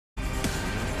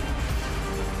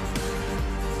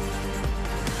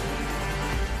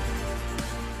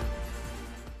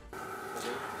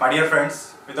My dear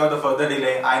friends, without the further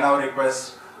delay, I now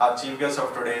request our chief guest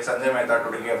of today, Sanjay Mehta,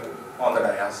 to take on the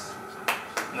dais.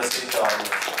 The stage is ours.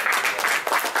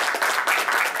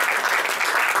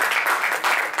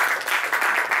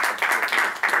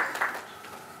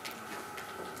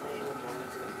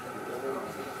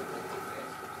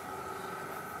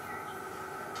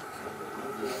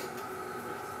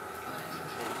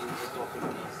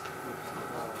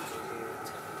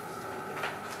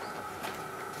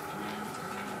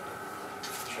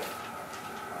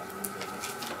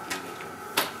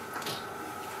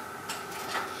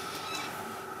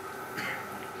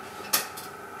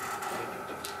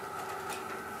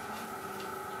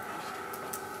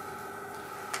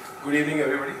 Good evening,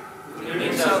 everybody. Good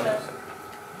evening, sir.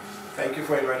 Thank you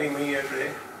for inviting me here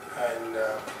today, and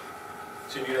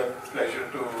it's indeed a pleasure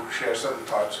to share some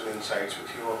thoughts and insights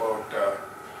with you about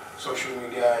social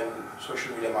media and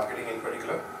social media marketing in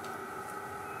particular.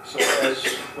 So, as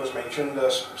was mentioned, the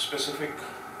specific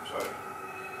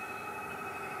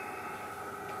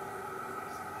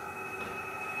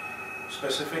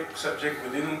subject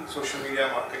within social media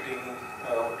marketing,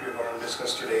 what we're going to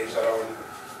discuss today is around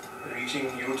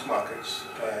reaching youth markets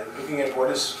and looking at what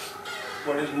is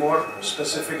more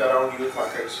specific around youth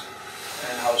markets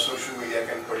and how social media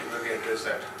can particularly address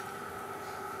that.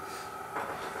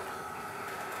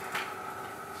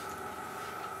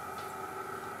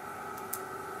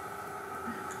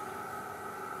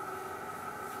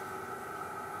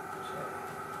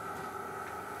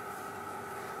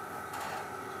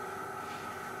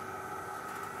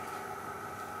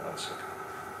 One second.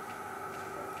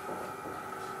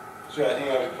 So I think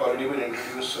I've already been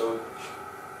introduced, so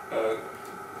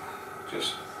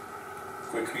just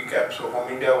quick recap. So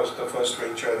Home India was the first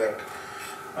venture that,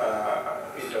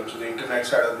 in terms of the internet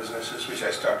side of businesses, which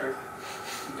I started.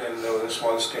 Then there was a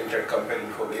small stint at Compare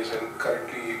Infobase, and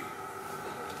currently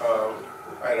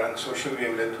I run Social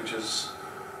Wavelength, which is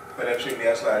perhaps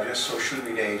India's largest social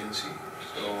media agency.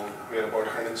 So we are about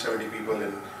 170 people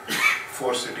in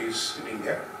 4 cities in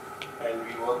India, and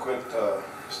we work with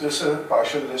so this is a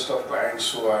partial list of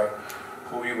clients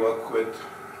who we work with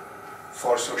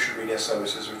for social media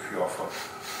services which we offer.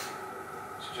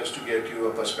 So just to get you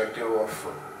a perspective of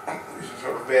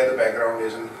sort of where the background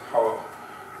is and how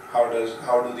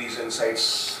do these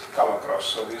insights come across.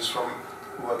 So this is from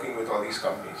working with all these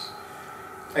companies.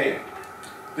 Anyway,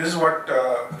 this is what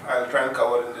I'll try and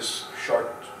cover in this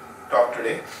short talk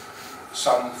today.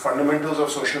 Some fundamentals of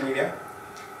social media,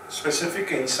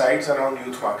 specific insights around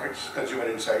youth markets, consumer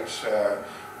insights.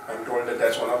 I'm told that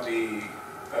that's one of the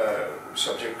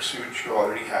subjects which you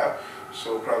already have,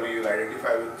 so probably you'll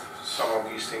identify with some of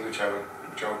these things which I would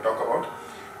talk about.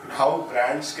 And how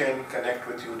brands can connect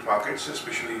with youth markets,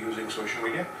 especially using social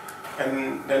media.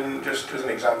 And then just as an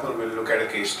example, we'll look at a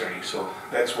case study. So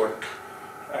that's what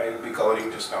I'll be covering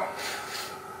just now.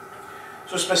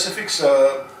 So specifics,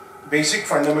 basic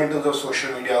fundamentals of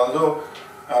social media, although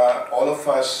all of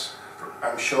us,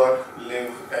 I'm sure,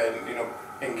 live and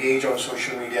engage on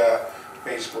social media,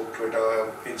 Facebook,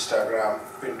 Twitter, Instagram,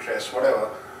 Pinterest, whatever.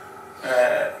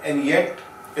 And yet,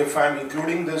 if I'm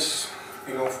including this,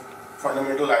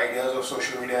 fundamental ideas of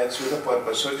social media, it's with a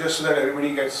purpose. So just so that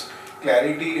everybody gets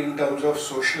clarity in terms of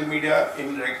social media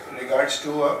in regards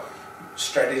to a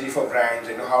strategy for brands.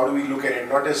 How do we look at it?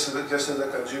 Not just as a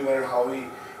consumer, how we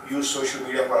use social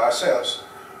media for ourselves,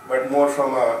 but more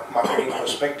from a marketing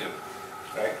perspective,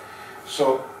 right?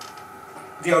 So,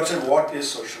 the outset, what is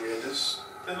social media? There's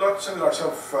lots and lots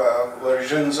of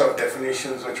versions of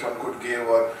definitions which one could give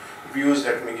or views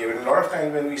that we give. And a lot of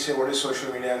times when we say what is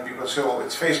social media, and people say, oh,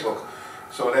 it's Facebook.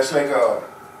 So that's like a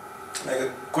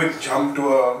quick jump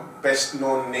to a best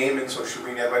known name in social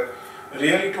media. But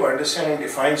really, to understand and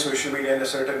define social media in a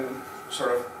certain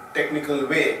sort of technical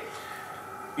way,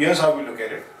 here's how we look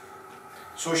at it.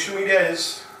 Social media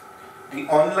is the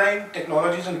online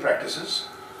technologies and practices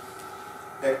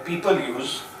that people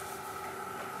use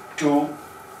to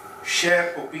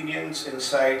share opinions,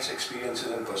 insights,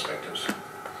 experiences, and perspectives.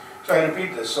 So I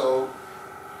repeat this. So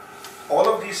all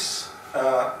of these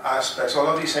aspects, all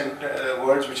of these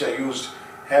words which are used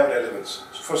have relevance.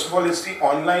 So first of all, it's the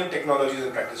online technologies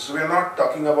and practices. So we are not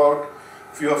talking about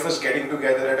few of us getting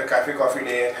together at a coffee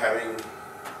day and having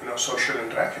social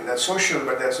interaction. That's social,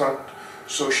 but that's not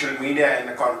social media in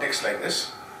a context like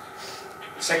this.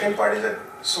 The second part is that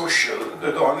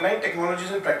the online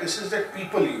technologies and practices that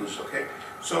people use. Okay,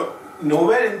 so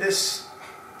nowhere in this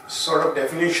sort of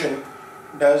definition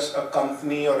does a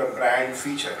company or a brand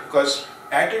feature, because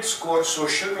at its core,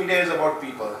 social media is about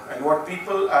people and what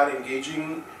people are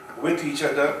engaging with each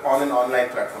other on an online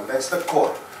platform. That's the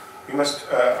core. You must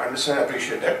understand and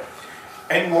appreciate that.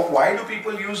 And why do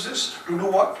people use this? To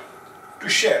do what? To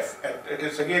share. And it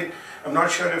is again, I'm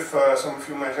not sure if some of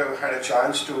you might have had a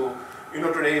chance to,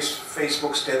 today is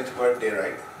Facebook's 10th birthday,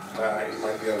 right? You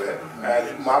might be aware.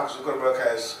 And Mark Zuckerberg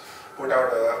has put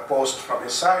out a post from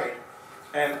his side,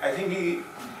 and I think he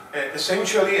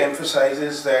essentially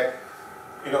emphasizes that,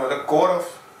 the core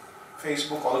of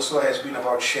Facebook also has been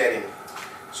about sharing.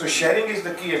 So sharing is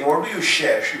the key, and what do you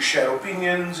share? You share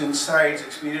opinions, insights,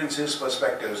 experiences,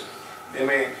 perspectives. They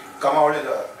may come out as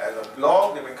a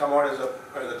blog, they may come out as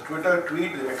a Twitter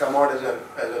tweet, they may come out as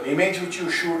an image which you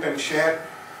shoot and share,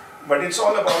 but it's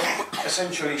all about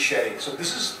essentially sharing. So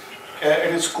this is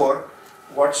at its core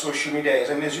what social media is,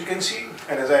 and as you can see,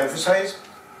 and as I emphasized,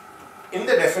 in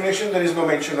the definition there is no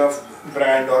mention of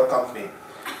brand or company.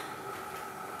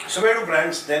 So where do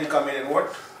brands then come in, and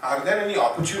what are there any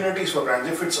opportunities for brands?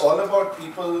 If it's all about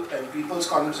people and people's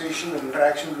conversation and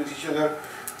interactions with each other,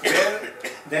 where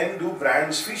then do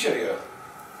brands feature here?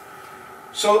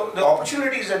 So the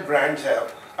opportunities that brands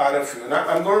have are a few. Now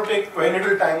I'm going to take very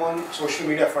little time on social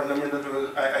media fundamentals because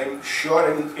I'm sure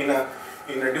in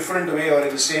a different way or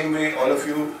in the same way all of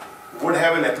you would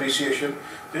have an appreciation.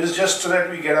 This is just so that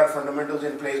we get our fundamentals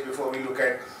in place before we look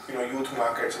at youth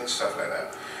markets and stuff like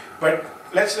that. But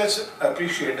let's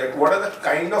appreciate that what are the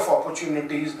kind of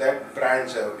opportunities that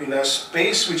brands have in a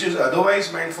space which is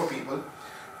otherwise meant for people.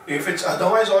 If it's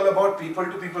otherwise all about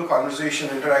people-to-people conversation,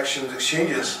 interactions,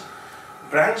 exchanges,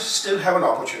 brands still have an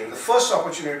opportunity. The first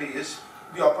opportunity is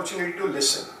the opportunity to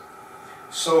listen.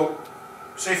 So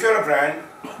if you're a brand,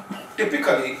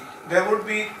 typically there would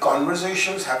be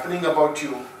conversations happening about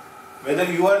you, whether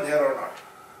you are there or not.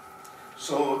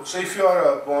 So if you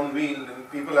are a Bonville, then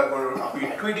people are going to be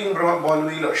tweeting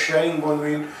Bonville or sharing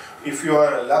Bonville. If you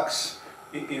are a Lux,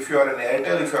 if you are an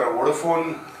Airtel, if you are a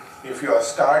Vodafone, if you are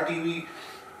Star TV,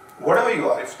 whatever you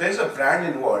are, if there is a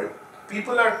brand involved,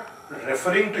 people are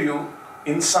referring to you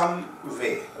in some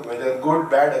way, whether good,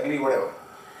 bad, ugly, whatever.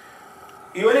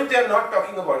 Even if they are not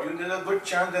talking about you, there is a good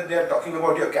chance that they are talking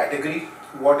about your category,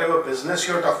 whatever business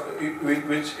you're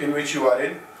in which you are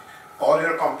in, or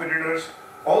your competitors.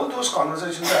 All those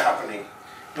conversations are happening.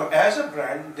 Now, as a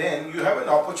brand, then you have an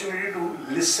opportunity to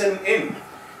listen in.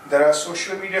 There are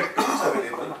social media tools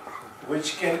available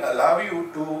which can allow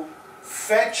you to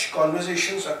fetch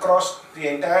conversations across the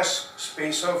entire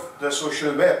space of the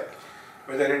social web,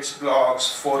 whether it's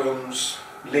blogs, forums,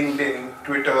 LinkedIn,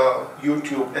 Twitter,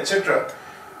 YouTube, etc.,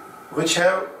 which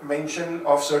have mention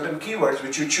of certain keywords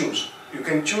which you choose. You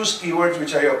can choose keywords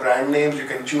which are your brand names, you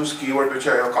can choose keywords which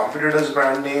are your competitors'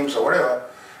 brand names or whatever,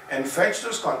 and fetch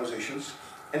those conversations.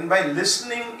 And by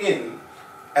listening in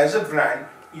as a brand,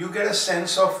 you get a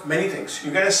sense of many things.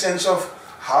 You get a sense of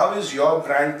how is your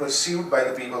brand perceived by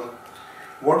the people.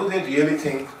 What do they really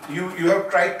think? You have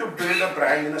tried to build a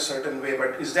brand in a certain way,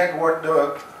 but is that what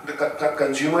the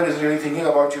consumer is really thinking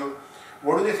about you?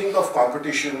 What do they think of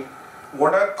competition?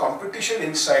 What are competition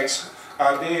insights?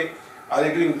 Are they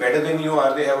doing better than you?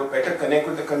 Are they have a better connect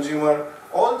with the consumer?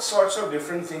 All sorts of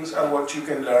different things are what you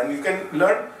can learn. You can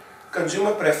learn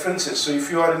consumer preferences. So if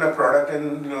you are in a product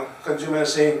and consumer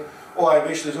is saying, oh, I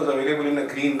wish this was available in a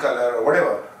green color or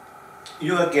whatever,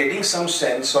 you are getting some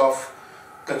sense of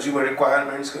consumer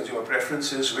requirements, consumer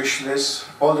preferences, wish lists,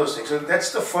 all those things. So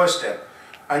that's the first step.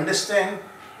 Understand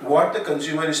what the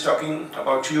consumer is talking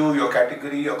about you, your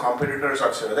category, your competitors,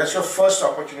 etc. That's your first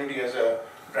opportunity as a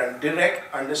brand,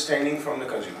 direct understanding from the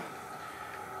consumer.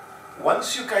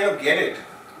 Once you kind of get it,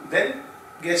 then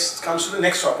comes to the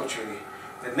next opportunity.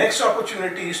 The next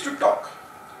opportunity is to talk.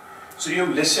 So you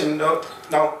listen.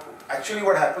 Now, actually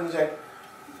what happens is that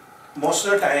most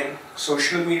of the time,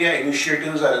 social media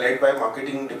initiatives are led by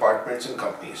marketing departments in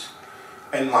companies.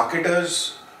 And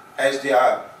marketers, as they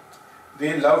are,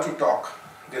 they love to talk.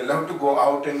 They love to go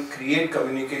out and create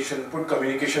communication, put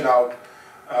communication out.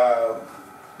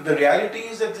 The reality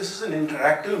is that this is an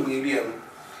interactive medium.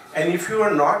 And if you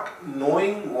are not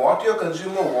knowing what your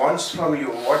consumer wants from you,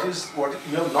 what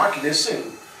you have not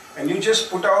listened, and you just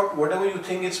put out whatever you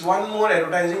think, it's one more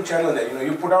advertising channel there.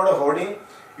 You put out a hoarding,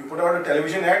 you put out a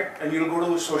television ad, and you'll go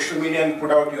to social media and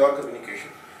put out your communication.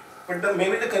 But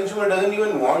maybe the consumer doesn't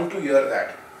even want to hear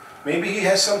that. Maybe he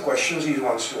has some questions he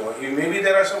wants to know. Maybe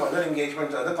there are some other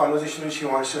engagements, other conversations which he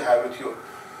wants to have with you.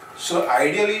 So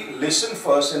ideally, listen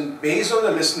first, and based on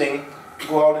the listening,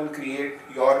 go out and create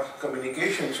your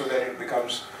communication so that it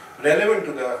becomes relevant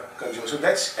to the consumer. So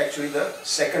that's actually the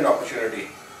second opportunity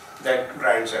that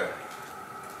brands have.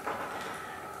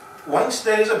 Once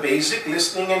there is a basic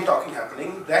listening and talking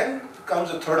happening, then comes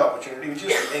a third opportunity, which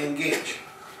is engage.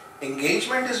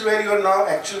 Engagement is where you are now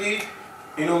actually,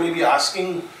 maybe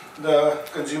asking the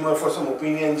consumer for some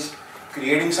opinions,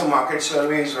 creating some market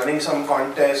surveys, running some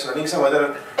contests, running some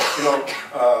other,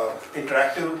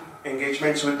 interactive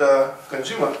engagements with the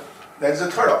consumer. That's the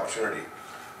third opportunity,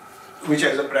 which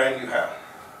as a brand you have,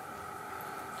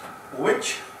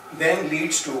 which then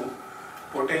leads to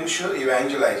potential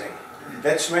evangelizing.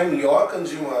 That's when your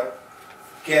consumer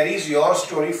carries your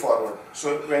story forward.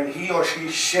 So when he or she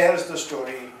shares the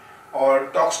story or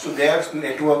talks to their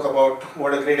network about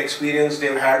what a great experience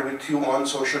they've had with you on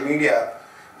social media,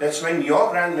 that's when your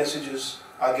brand messages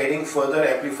are getting further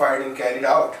amplified and carried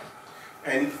out.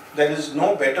 And there is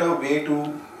no better way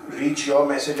to reach your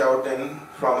message out than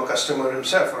from a customer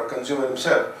himself or a consumer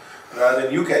himself, rather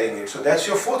than you carrying it. So that's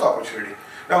your fourth opportunity.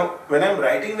 Now, when I'm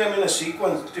writing them in a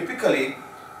sequence, typically,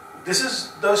 this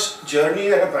is the journey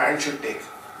that a brand should take.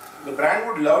 The brand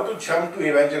would love to jump to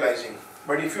evangelizing,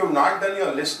 but if you've not done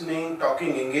your listening,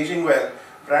 talking, engaging well,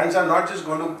 brands are not just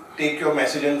going to take your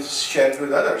message and share it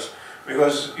with others,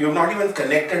 because you've not even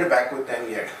connected back with them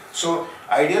yet. So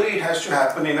ideally it has to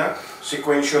happen in a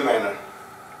sequential manner.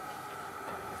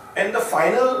 And the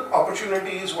final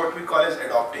opportunity is what we call as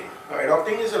adopting. Now,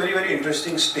 adopting is a very, very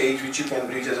interesting stage which you can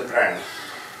reach as a brand.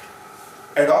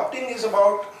 Adopting is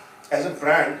about, as a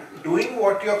brand, doing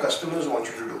what your customers want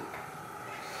you to do.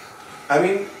 I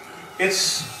mean,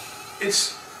 it's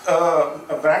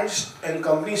a brands and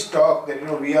companies talk that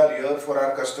we are here for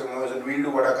our customers and we'll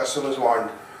do what our customers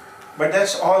want, but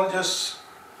that's all just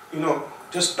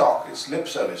just talk. It's lip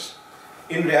service.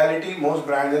 In reality, most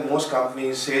brands and most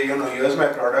companies say, here's my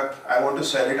product, I want to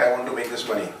sell it, I want to make this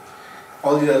money.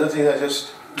 All these other things are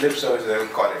just lip service, I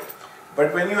would call it.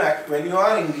 But when you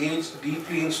are engaged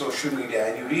deeply in social media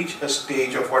and you reach a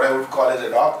stage of what I would call as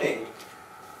adopting,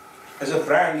 as a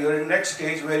brand, you're in that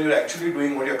stage where you're actually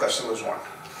doing what your customers want.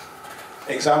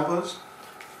 Examples,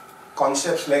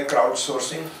 concepts like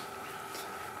crowdsourcing,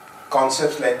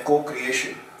 concepts like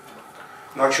co-creation.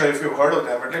 Not sure if you've heard of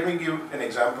them, but let me give an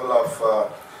example of a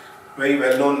very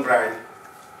well-known brand,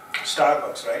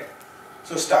 Starbucks, right?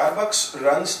 So Starbucks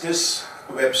runs this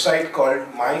website called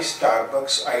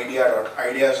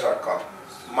mystarbucksideas.com.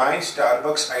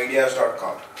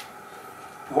 mystarbucksideas.com.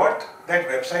 What that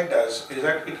website does is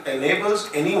that it enables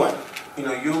anyone,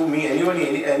 you, me,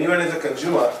 anyone as a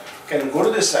consumer can go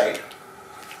to this site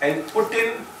and put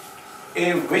in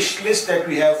a wish list that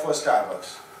we have for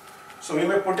Starbucks. So we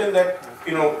may put in that,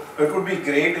 it would be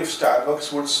great if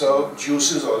Starbucks would serve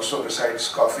juices also besides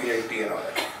coffee and tea and all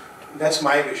that. That's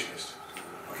my wish list.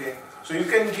 Okay. So you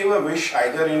can give a wish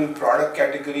either in product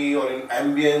category or in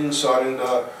ambience or in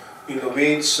the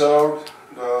way it's served,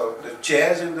 the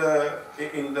chairs in the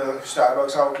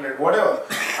Starbucks outlet, whatever,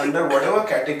 under whatever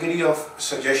category of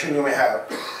suggestion you may have,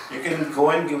 you can go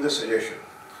and give the suggestion.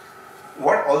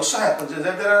 What also happens is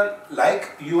that there are,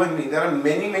 like you and me, there are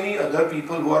many other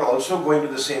people who are also going to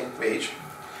the same page,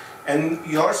 and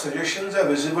your suggestions are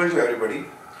visible to everybody.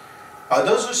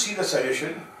 Others who see the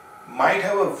suggestion might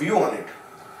have a view on it,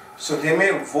 so they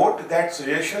may vote that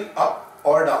suggestion up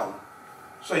or down.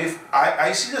 So if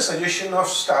I see the suggestion of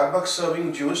Starbucks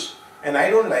serving juice and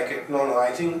I don't like it, no,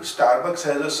 I think Starbucks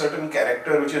has a certain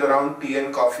character which is around tea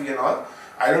and coffee and all,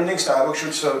 I don't think Starbucks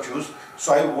should serve juice,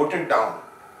 so I vote it down.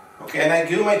 Okay, and I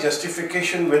give my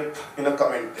justification in a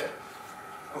comment there.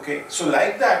 Okay, so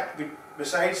like that,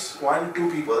 besides 1, 2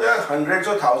 people, there are hundreds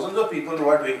or thousands of people who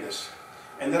are doing this.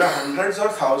 And there are hundreds or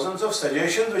thousands of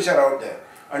suggestions which are out there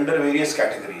under various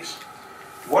categories.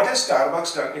 What has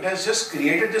Starbucks done? It has just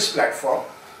created this platform,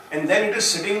 and then it is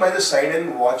sitting by the side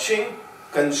and watching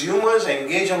consumers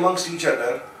engage amongst each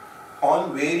other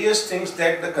on various things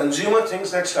that the consumer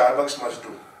thinks that Starbucks must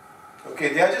do. Okay,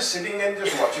 they are just sitting and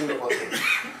just watching the whole thing.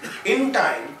 In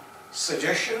time,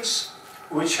 suggestions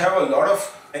which have a lot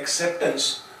of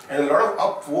acceptance and a lot of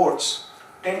upvotes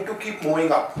tend to keep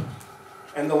moving up.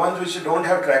 And the ones which don't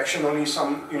have traction, only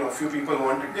some, few people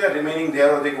want it, they are remaining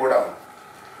there or they go down.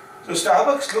 So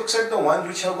Starbucks looks at the ones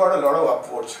which have got a lot of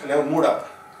upvotes and have moved up.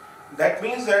 That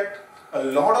means that a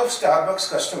lot of Starbucks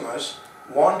customers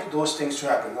want those things to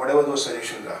happen, whatever those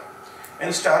suggestions are.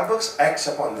 And Starbucks acts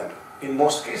upon them in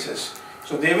most cases.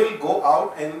 So they will go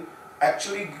out and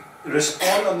actually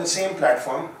respond on the same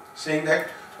platform saying that,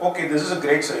 okay, this is a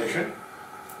great suggestion,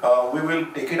 we will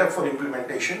take it up for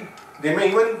implementation. They may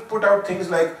even put out things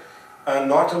like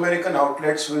North American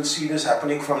outlets will see this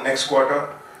happening from next quarter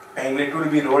and it will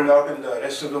be rolled out in the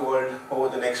rest of the world over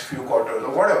the next few quarters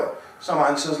or whatever. Some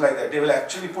answers like that they will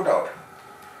actually put out.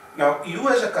 Now you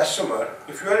as a customer,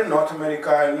 if you are in North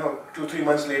America and 2-3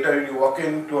 months later you walk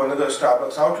into another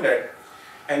Starbucks outlet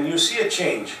and you see a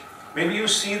change, maybe you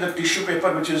see the tissue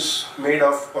paper which is made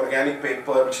of organic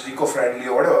paper, which is eco-friendly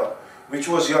or whatever, which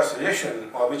was your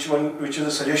suggestion, or which is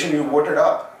a suggestion you voted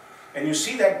up, and you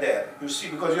see that there, you see,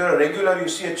 because you're a regular, you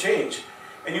see a change,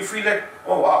 and you feel that,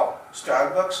 oh wow,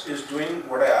 Starbucks is doing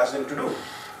what I asked them to do.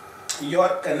 Your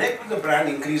connect with the brand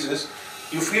increases,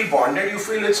 you feel bonded, you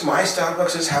feel it's my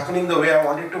Starbucks, is happening the way I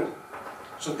want it to.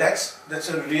 So that's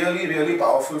a really, really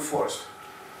powerful force.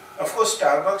 Of course,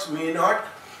 Starbucks may not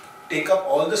take up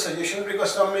all the suggestions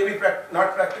because some may be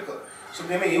not practical. So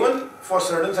they may even, for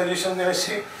certain suggestions, they may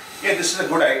say, yeah, this is a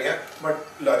good idea, but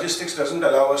logistics doesn't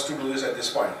allow us to do this at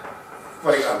this point.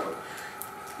 For example,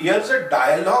 here's a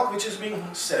dialogue which is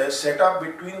being set up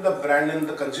between the brand and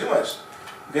the consumers.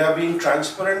 They are being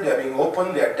transparent, they are being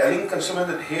open, they are telling consumers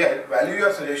that, hey, I value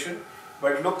your suggestion,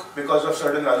 but look, because of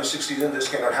certain logistics reasons, this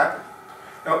cannot happen.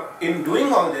 Now, in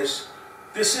doing all this,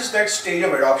 this is that stage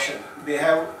of adoption. They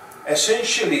have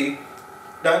essentially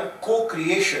done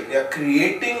co-creation. They are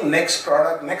creating next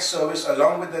product, next service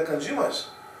along with their consumers.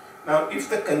 Now, if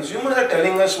the consumers are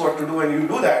telling us what to do and you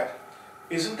do that,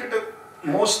 isn't it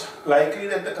most likely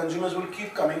that the consumers will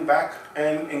keep coming back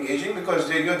and engaging because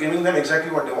you're giving them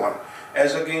exactly what they want,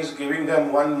 as against giving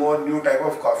them one more new type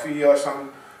of coffee or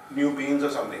some new beans or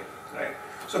something, right?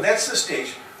 So that's the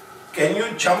stage. Can you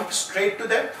jump straight to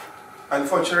that?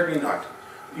 Unfortunately not.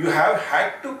 You have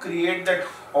had to create that,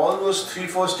 all those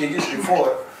 3-4 stages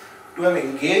before, to have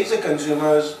engaged the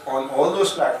consumers on all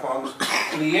those platforms,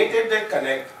 created that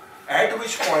connect, at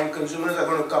which point consumers are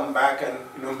going to come back and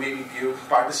maybe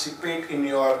participate in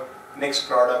your next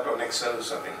product or next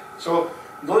service or something. So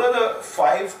those are the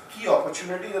 5 key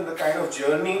opportunities and the kind of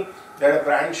journey that a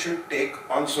brand should take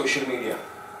on social media.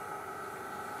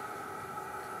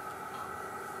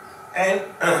 And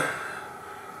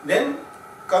then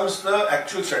comes the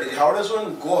actual strategy. How does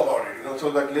one go about it?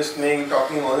 So that listening,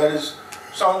 talking, all that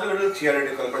sounds a little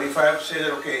theoretical. But if I have to say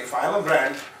that, okay, if I am a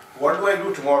brand, what do I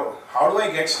do tomorrow? How do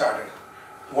I get started?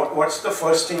 What's the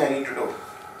first thing I need to do?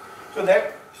 So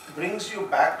that brings you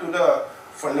back to the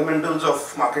fundamentals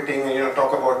of marketing and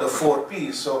talk about the 4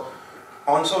 Ps. So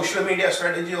on social media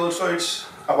strategy also, it's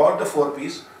about the 4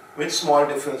 Ps with small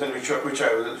difference, and which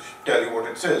I will tell you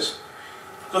what it is.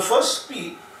 The first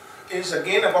P is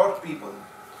again about people.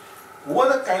 Who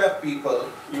are the kind of people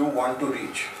you want to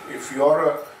reach? If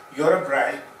you're a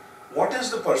brand, what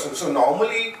is the person? So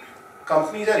normally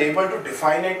companies are able to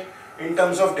define it in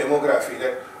terms of demography,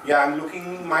 that yeah, I'm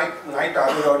looking, my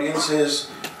target audience is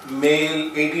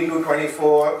male, 18 to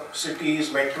 24,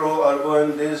 cities, metro,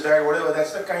 urban, this, that, whatever.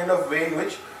 That's the kind of way in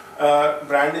which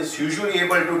brand is usually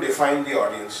able to define the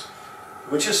audience,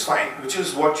 which is fine, which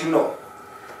is what you know.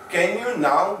 Can you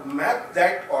now map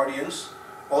that audience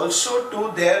also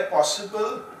to their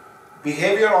possible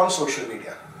behavior on social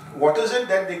media? What is it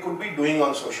that they could be doing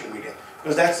on social media?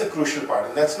 Because that's the crucial part,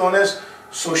 and that's known as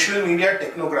social media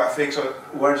technographics, or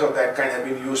words of that kind have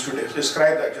been used to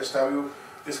describe that. Just how you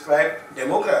describe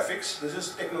demographics, this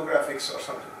is technographics or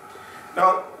something.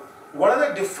 Now, what are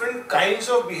the different kinds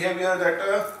of behavior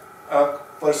that a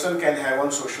person can have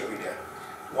on social media?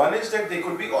 One is that they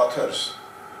could be authors.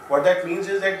 What that means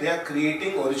is that they are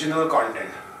creating original content.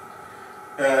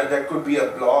 That could be a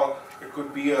blog, it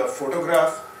could be a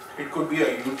photograph, it could be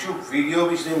a YouTube video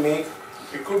which they make,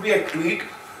 it could be a tweet,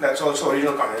 that's also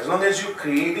original content. As long as you're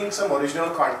creating some original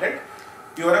content,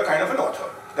 you are a kind of an author.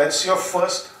 That's your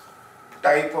first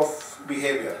type of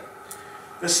behavior.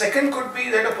 The second could be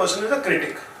that a person is a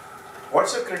critic.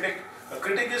 What's a critic? A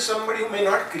critic is somebody who may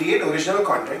not create original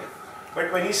content,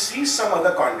 but when he sees some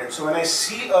other content, so when I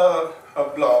see a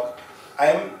blog,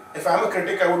 if I'm a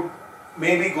critic, I would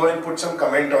maybe go and put some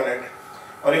comment on it.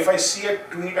 Or if I see a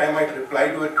tweet, I might reply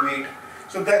to a tweet.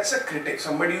 So that's a critic,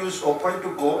 somebody who's open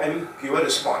to go and give a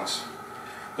response.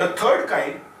 The third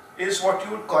kind is what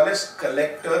you would call as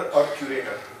collector or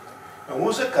curator. Now,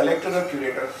 who's a collector or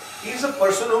curator? He's a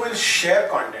person who will share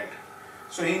content.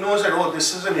 So he knows that, oh,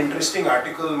 this is an interesting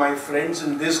article, my friends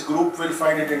in this group will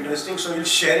find it interesting, so he'll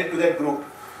share it to that group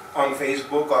on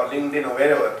Facebook or LinkedIn or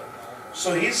wherever.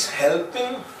 So he's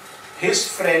helping his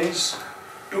friends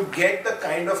to get the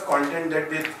kind of content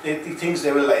that he thinks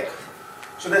they will like.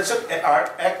 So that's an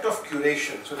act of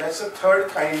curation. So that's a third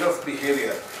kind of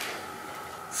behavior.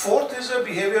 Fourth is a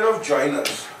behavior of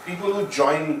joiners. People who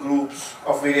join groups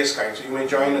of various kinds. So you may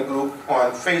join a group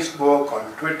on Facebook,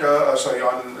 on Twitter,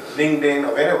 on LinkedIn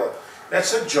or wherever.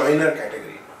 That's a joiner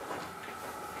category.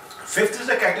 Fifth is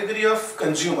the category of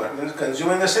consumer. I mean,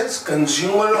 consumer in the sense,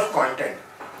 consumer of content.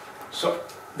 So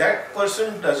that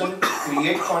person doesn't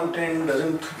create content,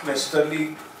 doesn't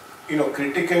necessarily,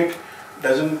 critique it,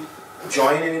 doesn't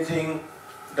join anything,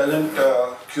 doesn't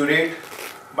curate,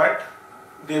 but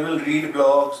they will read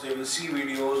blogs, they will see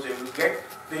videos, they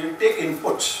will take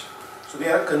inputs. So they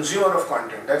are a consumer of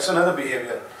content. That's another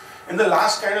behavior. And the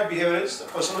last kind of behavior is the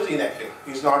person who is inactive.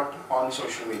 He's not on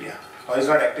social media or he's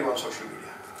not active on social media.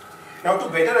 Now to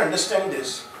better understand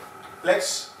this,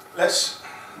 let's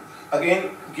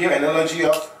again give analogy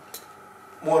of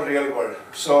more real world.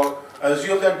 So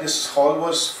assume that this hall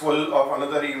was full of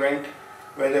another event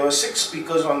where there were 6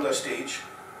 speakers on the stage.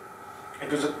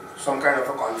 It was some kind of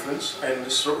a conference and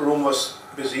this room was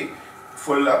busy,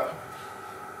 full up,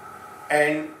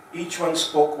 and each one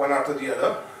spoke one after the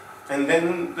other. And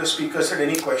then the speaker said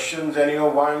any questions,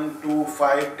 and 1, 2,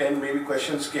 5, 10 maybe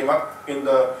questions came up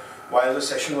while the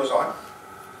session was on.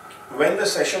 When the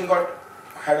session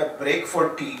had a break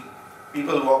for tea,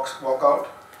 people walk out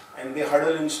and they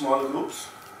huddle in small groups.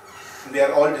 They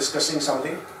are all discussing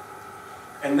something.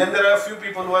 And then there are a few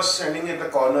people who are standing at the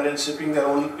corner and sipping their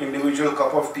own individual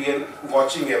cup of tea and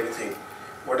watching everything,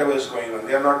 whatever is going on.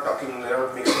 They are not talking, they are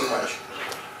not mixing much.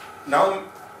 Now,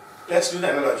 let's do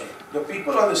the analogy. The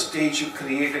people on the stage who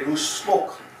created, who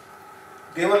spoke,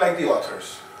 they were like the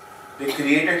authors. They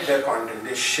created their content.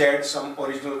 They shared some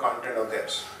original content of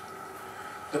theirs.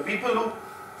 The people who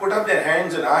put up their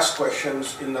hands and asked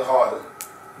questions in the hall,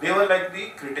 they were like the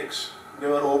critics. They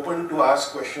were open to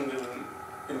ask questions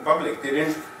in public. They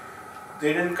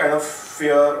didn't kind of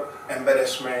fear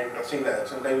embarrassment or things like that.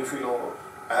 Sometimes you feel, oh,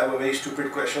 I have a very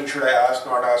stupid question, should I ask,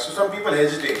 not ask? So some people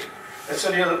hesitate. It's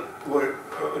a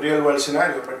real world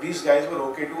scenario, but these guys were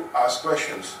okay to ask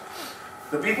questions.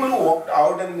 The people who walked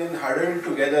out and then huddled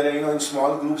together and in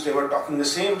small groups, they were talking the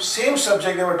same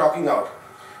subject they were talking out.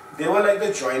 They were like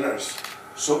the joiners.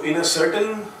 So in a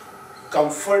certain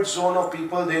comfort zone of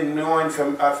people they know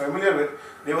and are familiar with,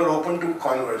 they were open to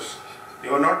converse. They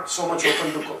were not so much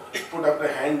open to put up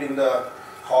their hand in the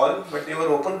hall, but they were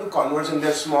open to converse in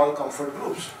their small comfort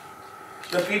groups.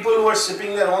 The people who are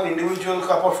sipping their own individual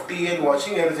cup of tea and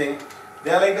watching everything,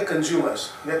 they are like the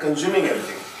consumers. They are consuming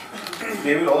everything.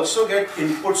 They will also get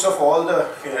inputs of all the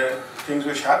things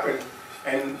which happen,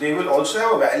 and they will also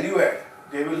have a value add.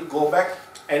 They will go back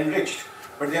enriched,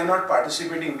 but they are not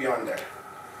participating beyond that.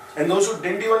 And those who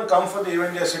didn't even come for the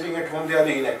event, they are sitting at home, they are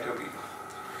the inactive people.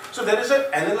 So there is an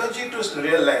analogy to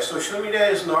real life. Social media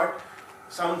is not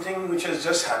something which has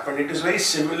just happened. It is very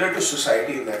similar to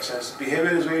society in that sense.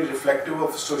 Behavior is very reflective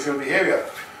of social behavior.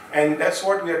 And that's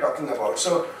what we are talking about.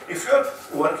 So if you're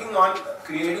working on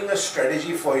creating a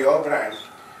strategy for your brand,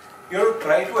 you have to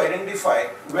try to identify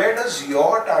where does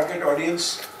your target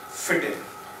audience fit in.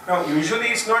 Now usually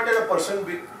it's not that a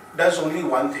person does only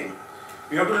one thing.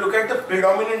 You have to look at the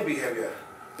predominant behavior.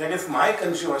 That if my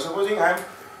consumer, supposing I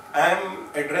am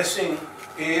addressing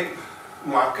a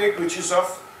market which is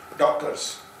of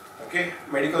doctors, okay,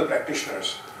 medical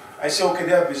practitioners. I say, okay,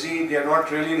 they are busy, they are not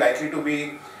really likely to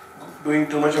be doing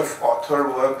too much of author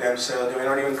work themselves, they may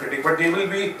not even critic, but they will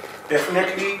be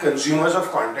definitely consumers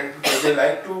of content because they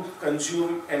like to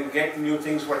consume and get new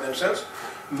things for themselves.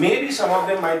 Maybe some of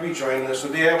them might be joiners, so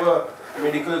they have a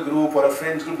medical group or a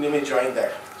friends group, they may join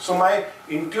that. So my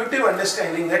intuitive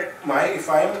understanding that if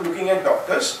I am looking at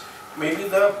doctors, maybe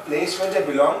the place where they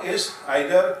belong is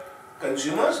either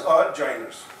consumers or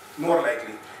joiners, more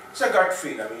likely. It's a gut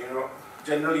feel,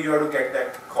 generally you have to get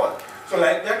that call. So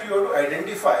like that you have to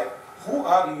identify who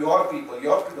are your people,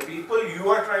 the people you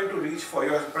are trying to reach for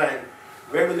your brand,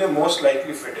 where do they most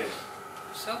likely fit in?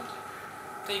 So,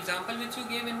 the example which you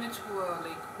gave in which who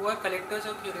are collectors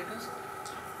or curators?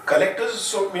 Collectors,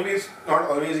 so maybe it's not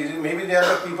always easy. Maybe they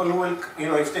are the people who will,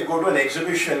 if they go to an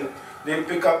exhibition, they'll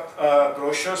pick up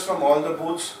brochures from all the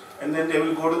booths and then they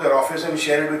will go to their office and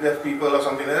share it with their people or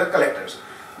something. They are collectors.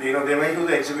 They went to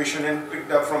the exhibition and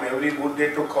picked up from every booth.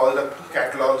 They took all the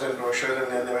catalogs and brochures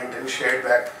and then they went and shared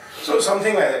back. So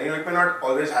something like that. It may not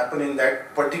always happen in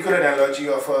that particular analogy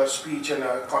of a speech and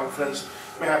a conference.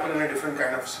 It may happen in a different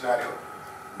kind of scenario.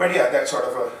 But yeah, that's sort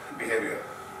of a behavior.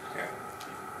 Yeah.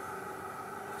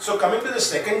 So coming to the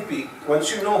second P,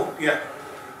 once you know, yeah.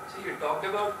 So you talked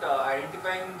about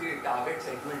identifying the target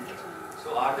segment.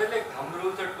 So are there like thumb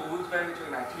rules or tools by which you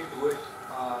can actually do it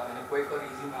in a quick or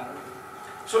easy manner?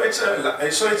 So it's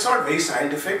not very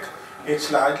scientific.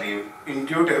 It's largely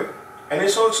intuitive, and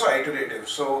it's also iterative.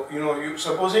 So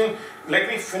supposing, let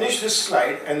me finish this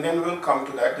slide, and then we'll come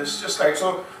to that. This is just slide.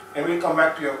 So and we'll come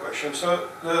back to your question. So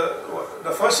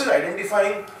the first is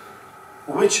identifying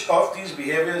which of these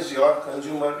behaviors your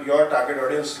consumer, your target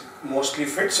audience mostly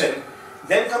fits in.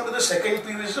 Then come to the second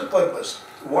P, which is the purpose.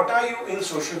 What are you in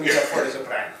social media for as a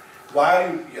brand? Why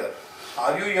are you here?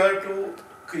 Are you here to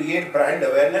create brand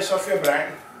awareness of your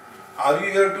brand? Are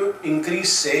you here to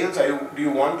increase sales? Do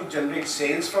you want to generate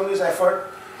sales from this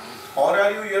effort? Or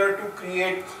are you here to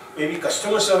create maybe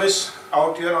customer service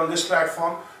out here on this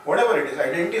platform? whatever it is,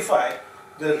 identify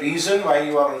the reason why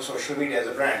you are on social media as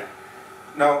a brand.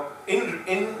 Now, in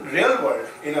real world,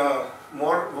 in a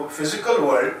more physical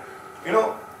world, you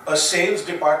know, a sales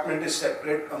department is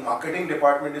separate, a marketing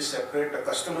department is separate, a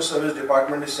customer service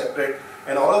department is separate,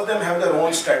 and all of them have their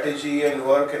own strategy and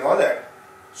work and all that.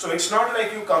 So it's not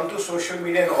like you come to social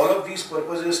media and all of these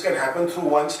purposes can happen through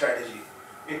one strategy.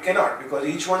 It cannot, because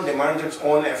each one demands its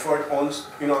own effort, own,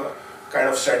 you know, kind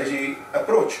of strategy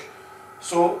approach.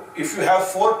 So if you have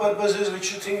 4 purposes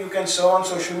which you think you can serve on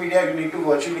social media, you need to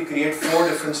virtually create 4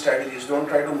 different strategies. Don't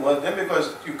try to merge them,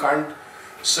 because you can't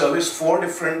service 4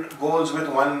 different goals with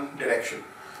one direction.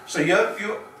 So here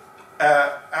you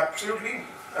absolutely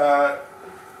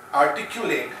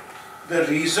articulate the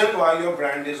reason why your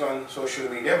brand is on social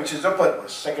media, which is the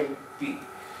purpose, second P.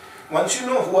 Once you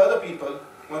know who are the people,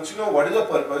 once you know what is the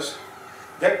purpose,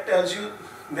 that tells you,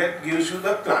 that gives you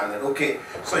the plan that, okay,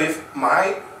 so if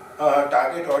my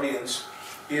target audience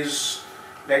is,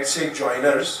 let's say,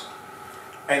 joiners,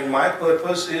 and my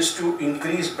purpose is to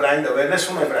increase brand awareness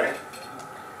for my brand,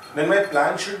 then my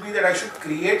plan should be that I should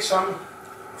create some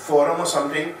forum or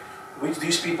something which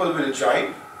these people will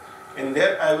join, and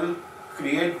there I will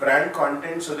create brand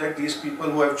content so that these people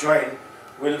who have joined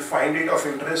will find it of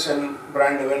interest and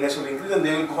brand awareness will increase, and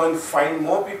they will go and find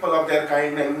more people of their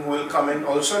kind and who will come and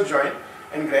also join,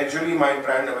 and gradually my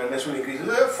brand awareness will increase. This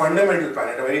is a fundamental plan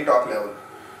at a very top level,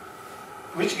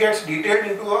 which gets detailed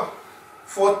into a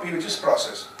 4th P, which is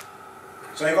process.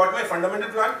 So I got my fundamental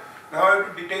plan. Now I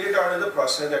have to detail it out as a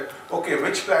process that, okay,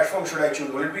 which platform should I choose?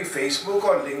 Will it be Facebook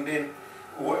or LinkedIn?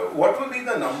 What will be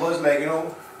the numbers like, you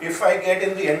know, if I get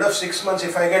in the end of 6 months,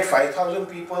 if I get 5,000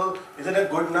 people, is it a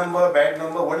good number, bad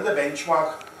number? What is the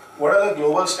benchmark? What are the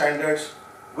global standards?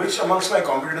 Which amongst my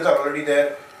competitors are already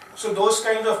there? So those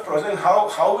kinds of process, and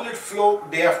how will it flow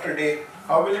day after day?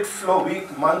 How will it flow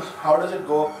week, month? How does it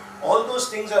go? All those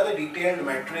things are the detailed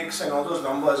metrics and all those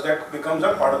numbers that becomes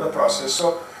a part of the process.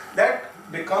 So that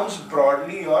becomes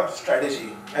broadly your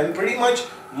strategy, and pretty much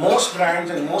most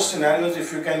brands and most scenarios,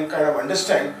 if you can kind of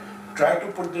understand, try to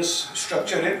put this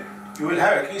structure in, you will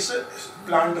have at least a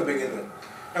plan to begin with.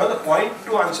 Now the point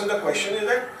to answer the question is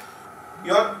that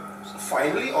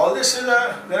finally all this is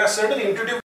there are certain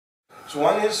intuitive. So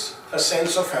one is a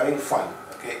sense of having fun.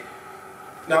 Okay.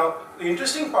 Now the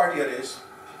interesting part here is,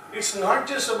 it's not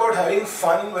just about having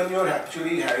fun when you're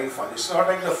actually having fun. It's not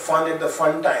like the fun at the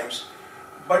fun times.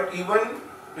 But even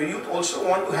the youth also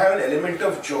want to have an element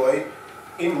of joy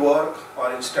in work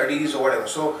or in studies or whatever.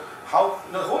 So how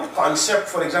the whole concept,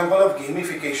 for example, of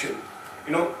gamification,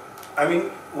 you know, I mean,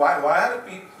 why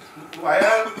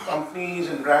are companies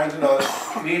and brands and all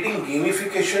creating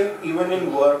gamification even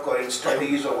in work or in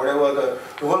studies or whatever,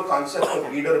 the whole concept of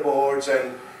leaderboards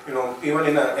and, you know, even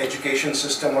in an education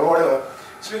system or whatever.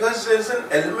 It's because there's an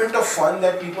element of fun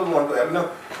that people want to have. You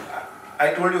know,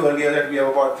 I told you earlier that we have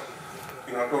about,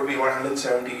 you know, totally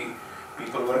 170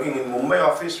 people working in Mumbai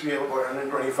office. We have about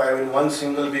 125 in one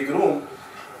single big room,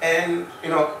 and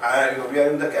we are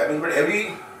in the cabin. But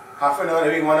every half an hour,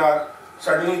 every 1 hour,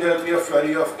 suddenly there will be a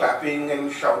flurry of clapping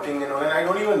and shouting and all. And I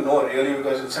don't even know really,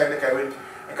 because inside the cabin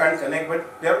I can't connect.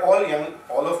 But they're all young.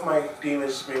 All of my team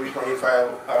is maybe 25,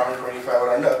 around 25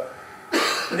 or under.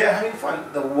 They are having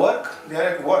fun. The work, they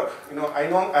are at work. You know I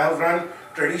have run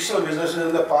traditional businesses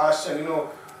in the past, and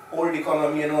old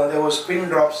economy, there was pin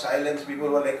drop silence, people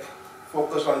were like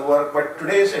focused on work, but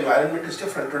today's environment is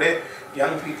different. Today,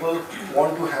 young people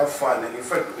want to have fun, and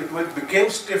if it became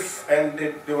stiff and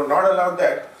they were not allowed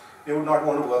that, they would not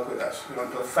want to work with us.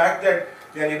 The fact that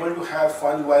they are able to have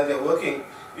fun while they're working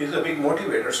is a big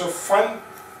motivator. So fun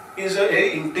is a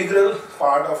very integral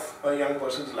part of a young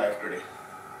person's life today.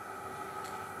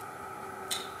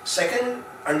 Second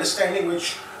understanding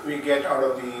which we get out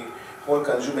of the whole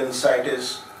consumer insight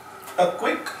is a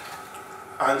quick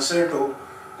answer to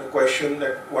the question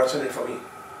that what's in it for me.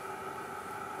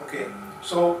 Okay,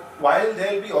 so while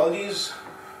there will be all these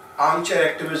armchair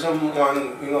activism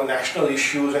on national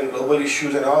issues and global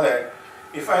issues and all that,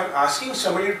 if I'm asking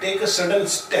somebody to take a certain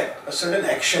step, a certain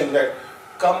action, that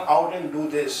come out and do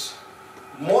this,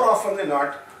 more often than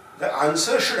not, the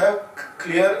answer should have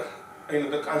clear.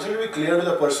 The answer should be clear to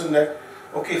the person that,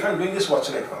 okay, if I'm doing this, what's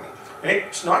in it for me? And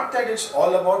it's not that it's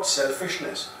all about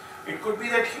selfishness. It could be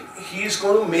that he's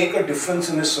going to make a difference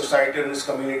in his society or in his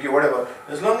community or whatever.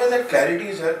 As long as that clarity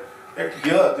is there, that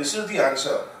here, this is the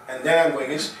answer, and then I'm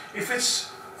going. If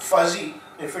it's fuzzy,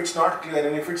 if it's not clear,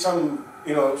 and if it's some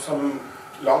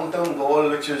long-term goal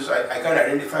which is I can't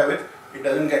identify with, it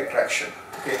doesn't get traction.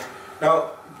 Okay.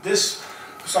 Now,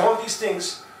 some of these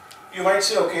things, you might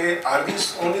say, okay, are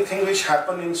these only things which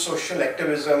happen in social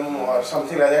activism or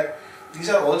something like that? these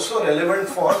are also relevant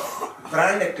for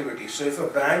brand activities. So if a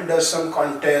brand does some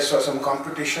contest or some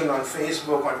competition on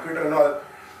Facebook, on Twitter and all,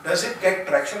 does it get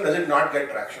traction, does it not get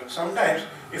traction? Sometimes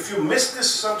if you miss this,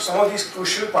 some of these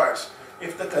crucial parts,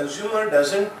 if the consumer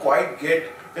doesn't quite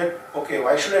get that, okay,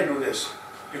 why should I do this?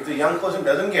 If the young person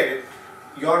doesn't get it,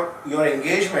 your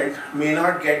engagement may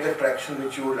not get the traction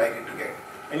which you would like it to get.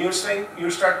 And you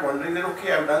start wondering that,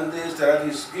 okay, I've done this, there are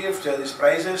these gifts, there are these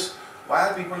prizes, why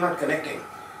are people not connecting?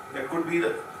 That could be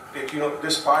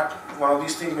this part, one of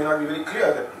these things may not be very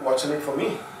clear, that what's in it for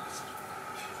me.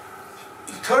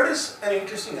 The third is an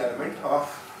interesting element of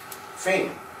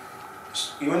fame.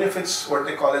 Even if it's what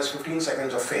they call as 15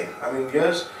 seconds of fame. I mean,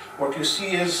 here's what you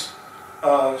see is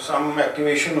some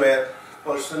activation where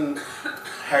person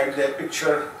had their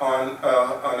picture on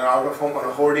an out of home, on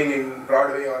a hoarding in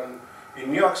Broadway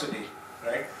in New York City,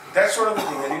 right? That sort of a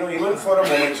thing. And even for a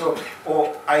moment, so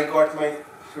I got my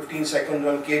 15 seconds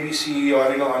on KBC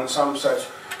or on some such,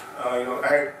 I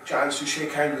had chance to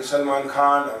shake hands with Salman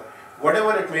Khan or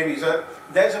whatever it may be. So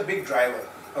there's a big driver.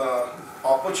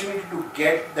 Opportunity to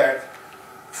get that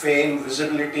fame,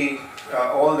 visibility,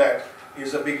 all that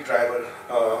is a big driver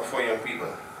for young people.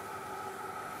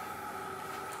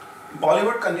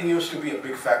 Bollywood continues to be a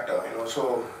big factor,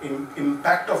 so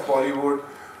impact of Bollywood,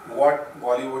 what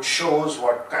Bollywood shows,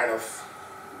 what kind of,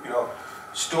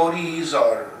 stories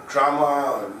or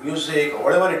drama or music or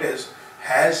whatever it is,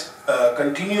 has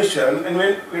continues to, and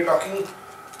when we're talking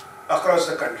across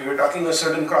the country, we're talking a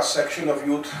certain cross-section of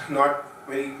youth, not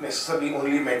very necessarily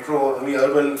only metro or only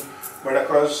urban, but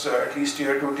across at least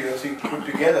tier 2, tier 3 put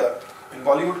together, and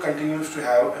Bollywood continues to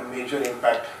have a major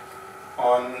impact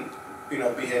on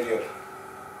behavior.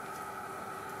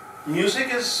 Music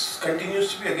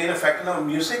continues to be again a factor. Now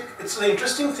music, it's the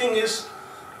interesting thing is,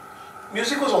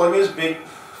 music was always big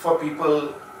for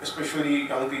people, especially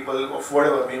young people of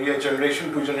whatever, maybe a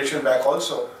generation, 2 generation back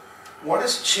also. What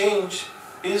has changed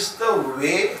is the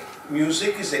way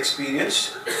music is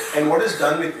experienced and what is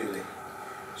done with music.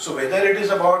 So whether it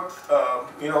is about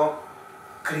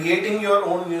creating your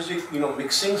own music,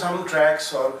 mixing some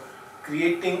tracks or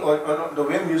creating or the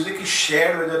way music is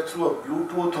shared, whether through a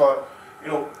Bluetooth or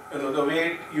the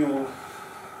way you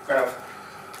kind of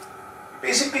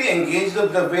basically engage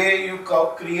the way you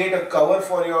create a cover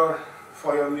for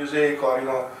your music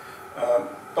or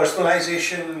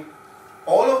personalization.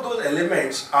 All of those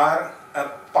elements are a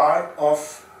part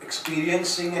of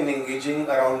experiencing and engaging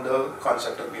around the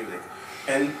concept of music.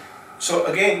 And so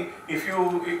again, if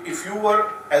you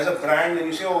were as a brand and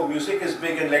you say, oh, music is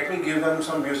big and let me give them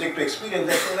some music to experience,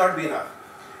 that may not be enough.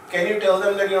 Can you tell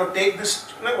them that, take this,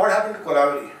 what happened to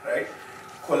Kolavari, right?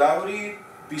 Kolavari,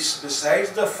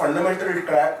 besides the fundamental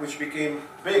track which became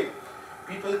big,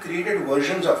 people created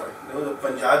versions of it. There was a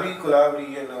Punjabi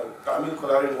Kolavari and a Tamil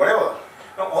Kolavari and whatever.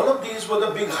 Now all of these were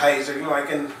the big highs that, I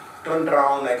can turn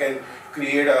around, I can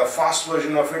create a fast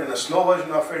version of it and a slow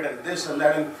version of it and this and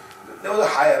that, and there was a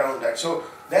high around that. So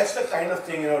that's the kind of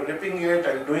thing, ripping it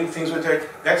and doing things with it,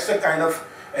 that's the kind of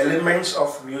elements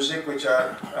of music which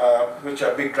are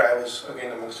big drivers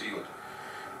again amongst the youth.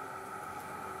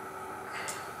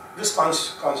 This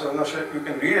concept, I'm not sure if you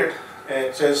can read it,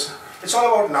 it says, it's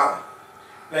all about now.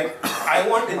 Like, I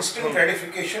want instant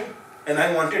gratification and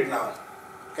I want it now.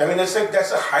 I mean, it's like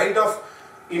that's a height of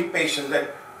impatience,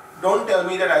 that don't tell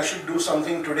me that I should do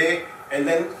something today and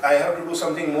then I have to do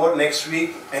something more next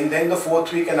week and then the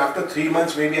 4th week and after 3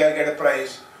 months maybe I get a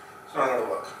prize. It's not going to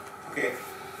work. Okay?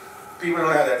 People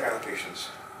don't have that kind of patience.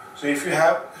 So if you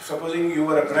have, supposing you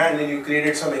were a brand and you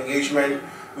created some engagement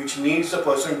which needs the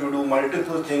person to do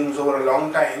multiple things over a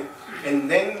long time, and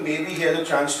then maybe he has a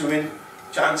chance to win,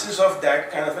 chances of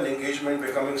that kind of an engagement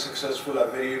becoming successful are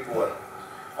very poor.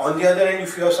 On the other hand,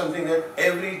 if you have something that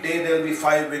every day there will be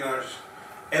 5 winners,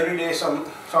 every day some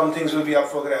things will be up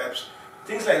for grabs,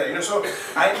 things like that. So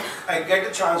I get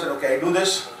the chance that, okay, I do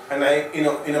this, and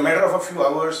in a matter of a few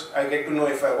hours, I get to know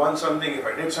if I won something, if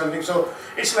I did something. So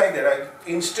it's like that.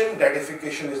 Instant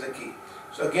gratification is the key.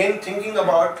 So again, thinking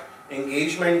about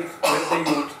engagement with the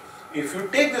youth, if you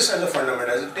take this as a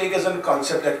fundamental, take as a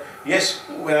concept that yes,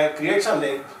 when I create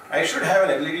something, I should have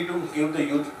an ability to give the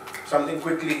youth something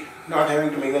quickly, not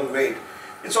having to make them wait.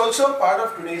 It's also a part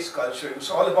of today's culture. It's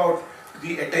all about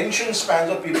the attention spans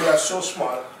of people are so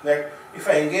small that if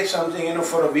I engage something,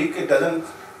 for a week, it doesn't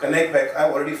connect back,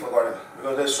 I've already forgotten.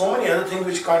 Because there's so many other things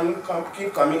which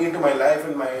keep coming into my life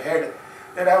and my head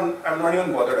that I'm not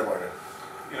even bothered about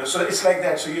it. So it's like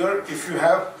that. So if you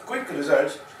have quick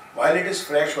results, while it is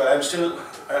fresh, while I'm still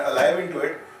alive into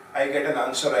it, I get an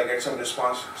answer, I get some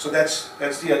response. So that's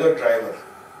the other driver.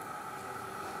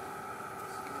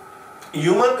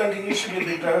 humor continues to be a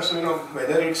big driver. So,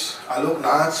 whether it's Alok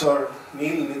Nath's or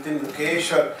Neil, Nitin,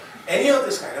 Mukesh, or any of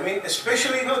this kind. I mean,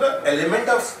 especially, the element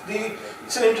of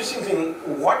it's an interesting thing.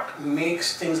 What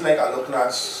makes things like Alok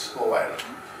Nath's go viral?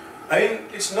 I mean,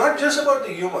 it's not just about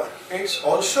the humor. It's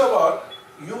also about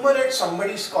humor at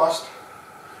somebody's cost.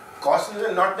 Cost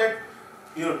is not that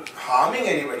you're harming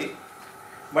anybody,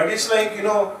 but it's like,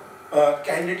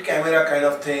 candid camera kind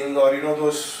of thing, or,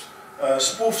 those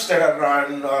spoofs that are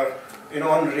run, or,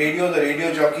 on radio, the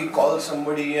radio jockey calls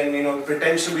somebody and,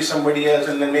 pretends to be somebody else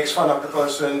and then makes fun of the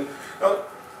person.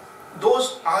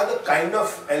 Those are the kind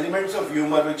of elements of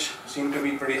humor which seem to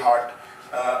be pretty hot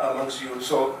amongst you.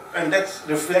 So, and that's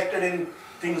reflected in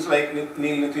things like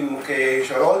Neil, Nitin, Mukesh,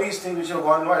 or all these things which have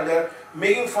gone wild. They're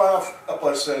making fun of a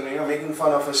person, making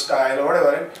fun of a style or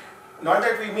whatever. And not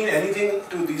that we mean anything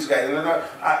to these guys.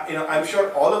 I'm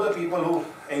sure all of the people who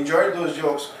enjoyed those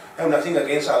jokes have nothing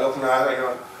against Alok Nath.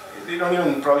 They don't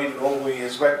even probably know who he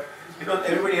is, but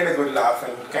everybody had a good laugh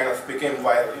and kind of became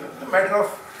viral. In a matter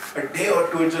of a day or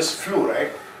two, it just flew,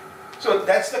 right? So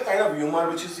that's the kind of humor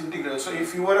which is integral. So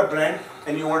if you were a brand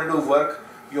and you wanted to work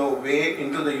your way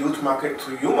into the youth market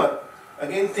through humor,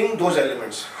 again, think those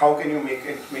elements. How can you make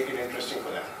it interesting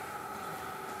for them?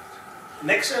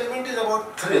 Next element is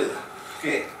about thrill.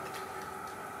 Okay,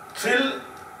 thrill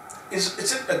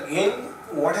it's again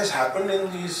what has happened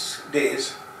in these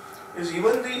days is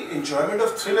even the enjoyment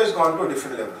of thrill has gone to a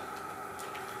different level.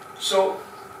 So,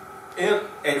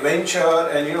 adventure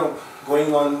and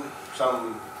going on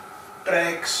some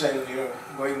treks and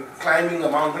going climbing a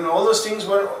mountain, all those things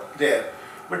were there.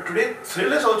 But today,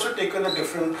 thrill has also taken a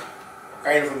different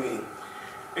kind of a meaning.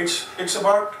 It's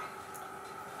about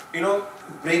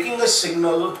breaking a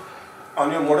signal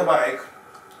on your motorbike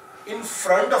in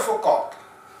front of a cop.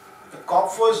 The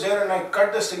cop was there and I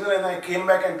cut the signal and I came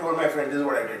back and told my friend, this is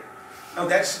what I did. Now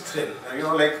that's the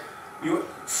thrill. Like you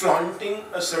flaunting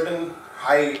a certain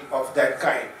high of that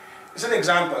kind. It's an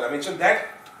example. I mean, so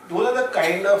those are the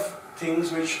kind of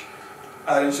things which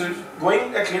are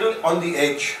going a little on the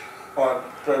edge or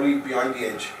probably beyond the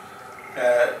edge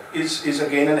is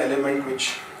again an element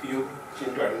which you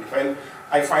seem to identify. And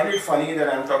I find it funny that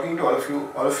I'm talking to all of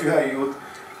you. All of you are youth,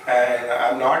 and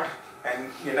I'm not. And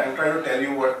yet I'm trying to tell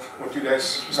you what you guys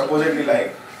supposedly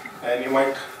like. And you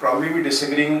might probably be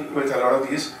disagreeing with a lot of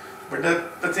these. But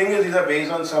the thing is, these are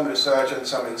based on some research and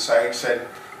some insights and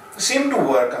seem to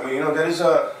work. I mean,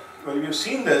 when you've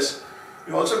seen this,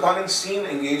 you've also gone and seen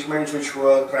engagements which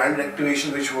work, brand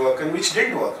activation which work, and which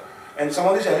did work. And some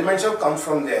of these elements have come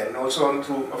from there, and also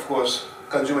through, of course,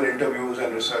 consumer interviews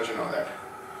and research and all that.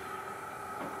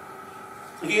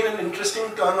 Again, an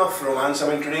interesting turn of romance. I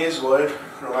mean, today's world,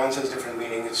 romance has different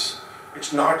meaning. It's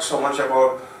not so much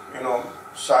about Janam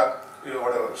Saath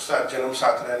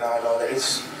Rehna and all that.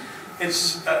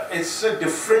 It's a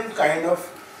different kind of,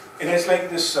 it's like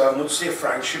this Mujhse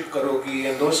friendship karogi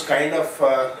and those kind of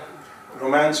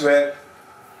romance where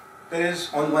there is,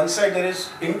 on one side there is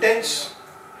intense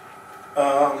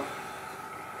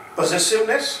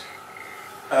possessiveness.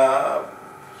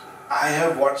 I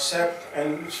have WhatsApp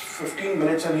and it's 15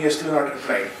 minutes and he has still not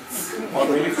replied. Or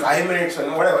maybe 5 minutes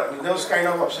and whatever. I mean, those kind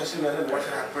of obsessiveness and what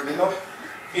happened,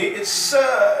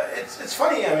 It's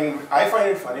funny. I mean, I find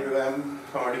it funny because I'm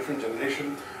from a different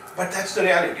generation, but that's the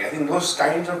reality. I think those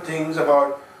kinds of things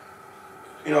about,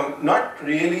 not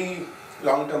really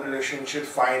long-term relationships,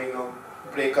 fine,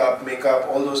 break up, make up,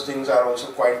 all those things are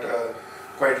also quite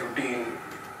routine.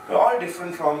 They're all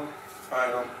different from,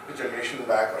 a generation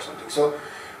back or something. So,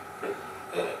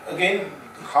 again,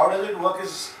 how does it work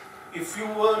is, if you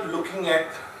were looking at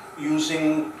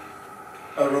using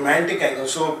a romantic angle,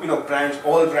 so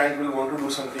all brands will want to do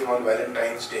something on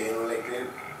Valentine's Day,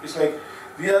 it's like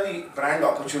these are the brand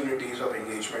opportunities of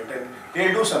engagement, and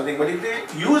they'll do something. But if they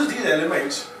use these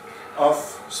elements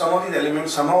some of these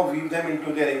elements, somehow weave them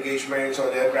into their engagements or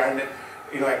their brand,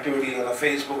 activities on a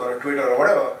Facebook or a Twitter or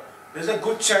whatever, there's a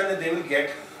good chance that they will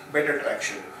get better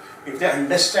traction if they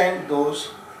understand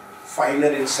those finer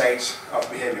insights of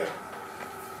behavior.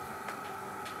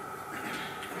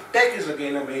 Tech is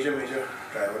again a major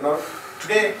driver. Now,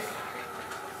 today,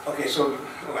 okay, so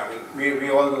I mean, we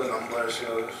all know the numbers,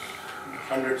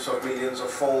 hundreds of millions of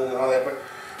phones and all that, but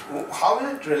how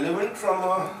is it relevant from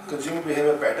a consumer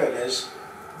behavior pattern is,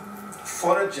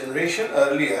 for a generation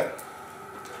earlier,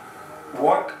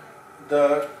 what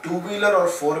the two-wheeler or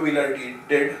four-wheeler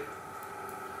did,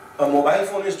 a mobile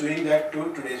phone is doing that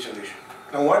to today's generation.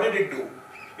 Now, what did it do?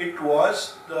 It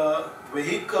was the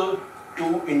vehicle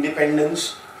to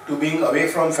independence, to being away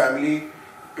from family,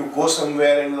 to go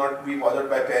somewhere and not be bothered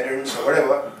by parents or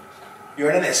whatever. You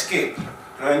had an escape.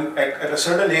 And at a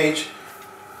certain age,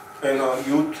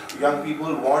 young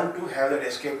people want to have that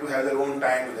escape, to have their own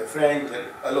time with their friends,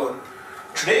 alone.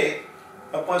 Today,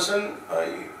 a person,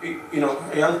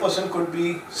 a young person could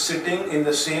be sitting in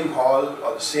the same hall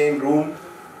or the same room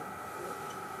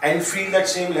and feel that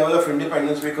same level of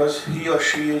independence because he or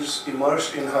she is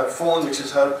immersed in her phone, which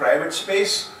is her private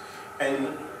space,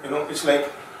 and it's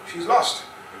like she's lost.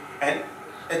 And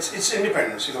it's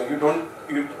independence. You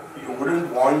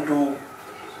wouldn't want to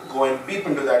go and peep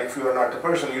into that if you are not the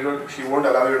person. She won't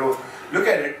allow you to look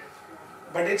at it.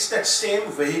 But it's that same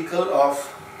vehicle of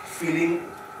feeling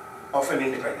of an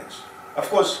independence. Of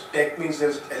course, tech means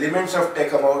there's elements of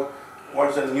tech about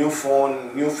what's the new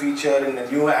phone, new feature, and the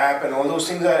new app, and all those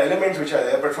things are elements which are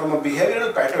there. But from a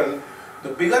behavioral pattern, the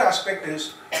bigger aspect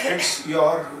is it's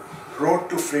your road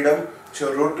to freedom. It's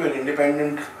your road to an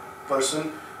independent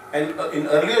person. And in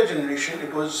earlier generation,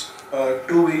 it was a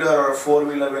two-wheeler or a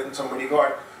four-wheeler when somebody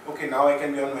got, okay, now I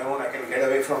can be on my own, I can get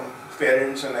away from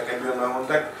parents and I can be on my own.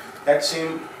 That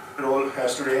same role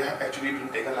has today actually been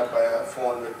taken up by a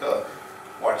phone with the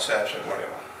WhatsApps and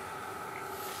whatever.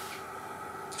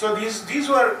 So these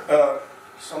were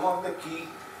some of the key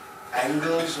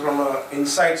angles from an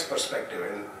insights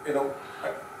perspective, and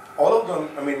all of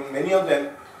them, many of them,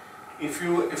 if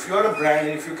you are a brand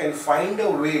and if you can find a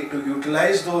way to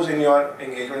utilize those in your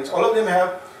engagements, all of them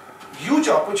have huge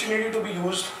opportunity to be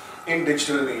used in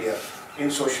digital media, in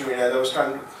social media. I was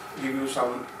trying to give you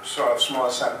some sort of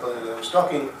small samples as I was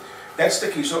talking. That's the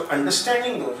key. So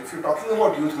understanding those, if you're talking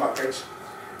about youth markets,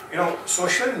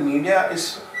 social media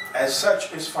is, as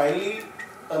such, is finally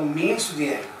a means to the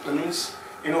end. That means,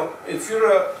 if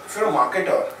you're a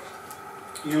marketer,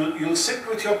 you'll sit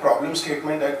with your problem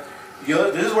statement that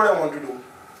this is what I want to do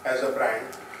as a brand,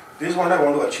 this is what I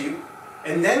want to achieve,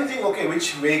 and then think, okay,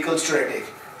 which vehicles should I take?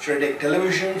 Should I take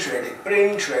television? Should I take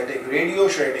print? Should I take radio?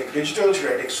 Should I take digital?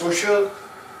 Should I take social?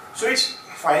 So it's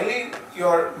finally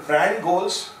your brand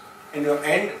goals and your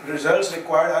end results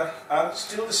required are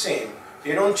still the same.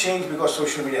 They don't change because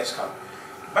social media has come.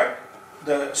 But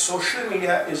the social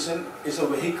media is a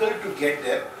vehicle to get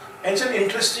there, and it's an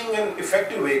interesting and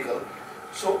effective vehicle.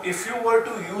 So if you were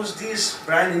to use these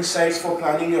brand insights for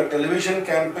planning your television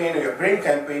campaign or your print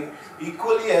campaign,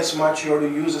 equally as much you have to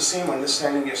use the same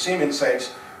understanding, your same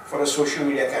insights for a social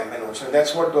media campaign also. And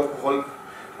that's what the whole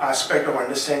aspect of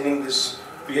understanding this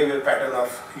behavioral pattern of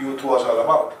youth was all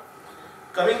about.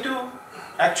 Coming to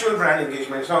actual brand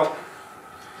engagements now,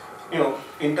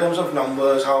 in terms of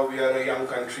numbers, how we are a young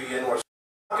country and what's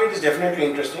market is definitely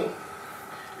interesting.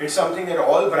 It's something that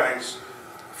all brands,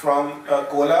 from a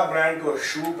cola brand to a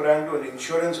shoe brand to an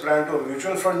insurance brand to a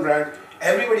mutual fund brand,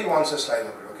 everybody wants a slice of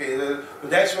it. Okay,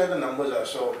 that's where the numbers are.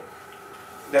 So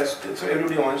that's what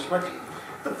everybody wants. But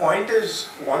the point is,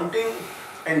 wanting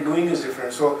and doing is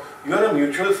different. So you're a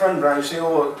mutual fund brand, say,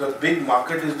 oh, the big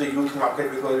market is the youth market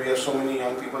because we have so many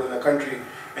young people in the country,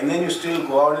 and then you still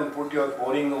go out and put your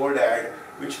boring old ad,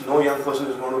 which no young person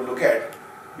is going to look at.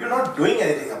 You're not doing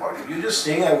anything about it. You're just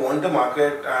saying, I want a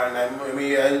market,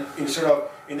 and instead of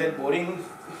in that boring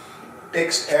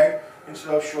text ad,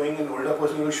 instead of showing an older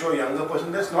person, you will show a younger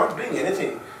person. That's not doing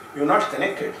anything. You're not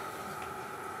connected.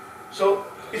 So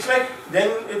it's like then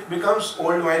it becomes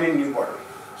old wine in new bottle.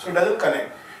 So it doesn't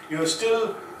connect. You're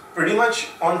still pretty much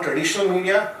on traditional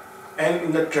media, and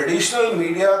in the traditional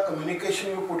media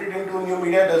communication, you put it into a new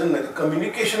media, doesn't matter.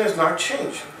 Communication has not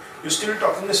changed. You're still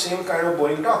talking the same kind of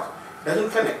boring talk.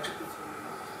 Doesn't connect.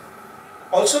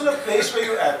 Also the place where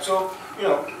you act. So,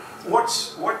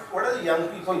 what are the young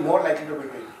people more likely to be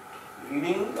doing?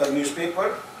 Reading a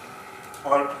newspaper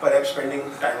or perhaps spending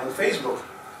time on Facebook.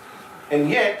 And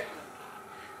yet,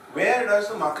 where does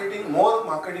the more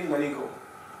marketing money go?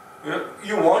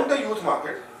 You want the youth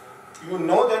market. You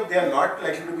know that they are not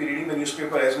likely to be reading the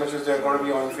newspaper as much as they are going to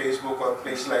be on Facebook or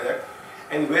places like that.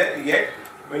 And yet,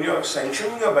 when you are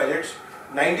sanctioning your budgets,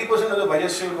 90% of the budget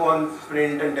still go on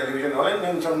print and television, and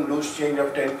then some loose change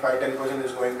of 5-10%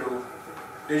 is going to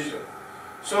digital.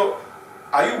 So,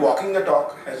 are you walking the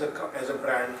talk as a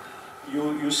brand?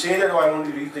 You say that, oh, I want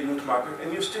to reach the youth market,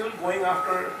 and you're still going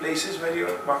after places where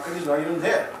your market is not even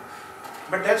there.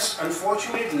 But that's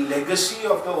unfortunate legacy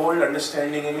of the old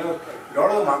understanding, and a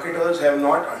lot of marketers have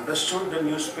not understood the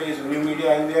new space, the new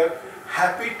media, and they are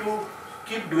happy to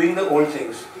keep doing the old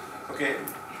things. Okay,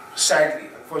 sadly.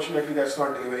 Unfortunately, that's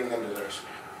not delivering them results.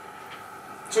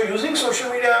 So using social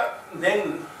media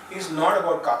then is not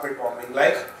about carpet bombing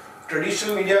like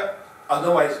traditional media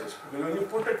otherwise is. When you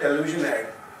put a television ad,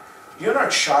 you're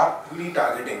not sharply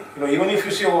targeting. Even if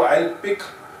you say, oh, I'll pick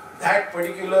that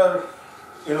particular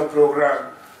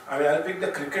program, I'll pick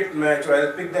the cricket match, or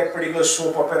I'll pick that particular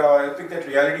soap opera, or I'll pick that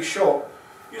reality show,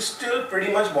 you're still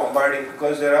pretty much bombarding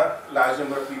because there are large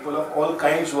number of people of all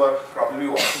kinds who are probably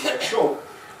watching that show.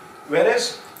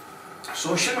 Whereas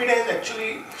social media is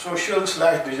actually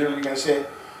social/digital, you can say,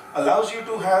 allows you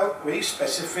to have very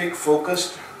specific,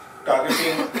 focused,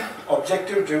 targeting,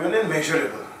 objective driven and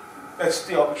measurable. That's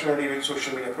the opportunity which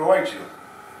social media provides you.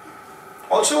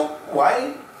 Also,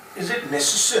 why is it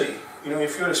necessary?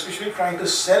 If you're especially trying to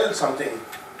sell something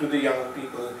to the young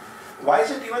people, why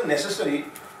is it even necessary?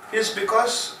 Is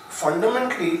because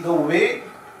fundamentally the way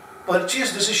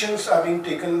purchase decisions are being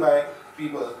taken by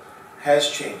people has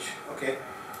changed. Okay,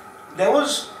 there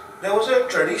was a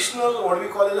traditional, what we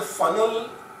call as a funnel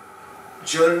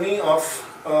journey of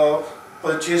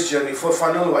purchase journey for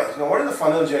funnel wise. Now, what is the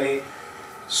funnel journey?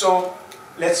 So,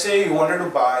 let's say you wanted to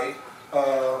buy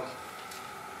a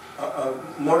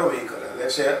motor vehicle.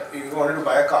 Let's say you wanted to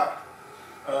buy a car,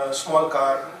 a small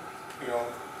car.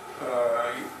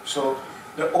 So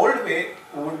the old way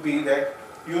would be that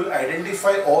you'll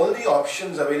identify all the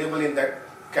options available in that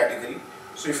category.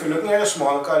 So if you're looking at a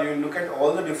small car, you look at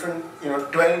all the different,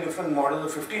 12 different models or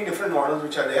 15 different models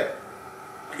which are there.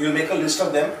 You'll make a list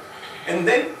of them, and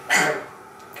then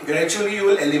gradually you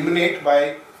will eliminate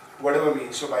by whatever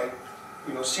means. So by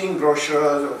seeing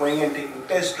brochures or going and taking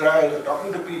test drives or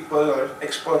talking to people or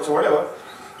experts or whatever,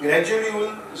 gradually you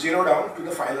will zero down to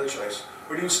the final choice.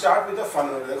 But you start with a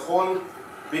funnel, the whole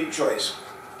big choice.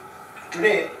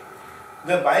 Today,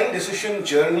 the buying decision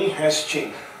journey has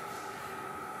changed.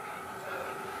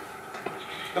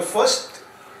 The first,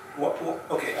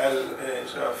 okay,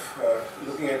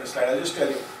 looking at the slide, I'll just tell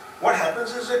you. What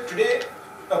happens is that today,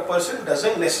 a person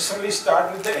doesn't necessarily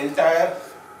start with the entire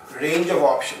range of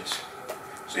options.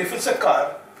 So if it's a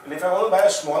car, and if I want to buy a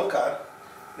small car,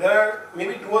 there are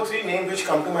maybe 2 or 3 names which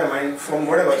come to my mind from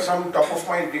whatever, some top of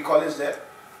mind recall is there.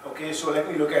 Okay, so let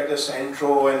me look at the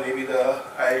Santro and maybe the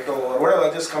Alto or whatever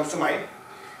just comes to mind.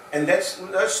 And that's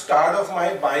the start of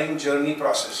my buying journey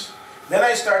process. Then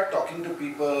I start talking to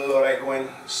people, or I go and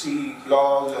see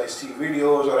blogs, or I see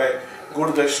videos, or I go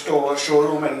to the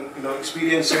showroom and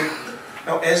experience it.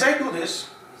 Now as I do this,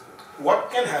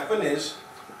 what can happen is,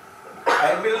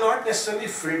 I will not necessarily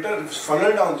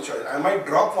funnel down the choice. I might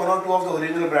drop 1 or 2 of the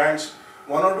original brands,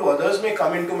 1 or 2 others may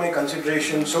come into my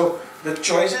consideration. So the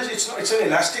choices, it's an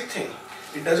elastic thing.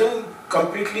 It doesn't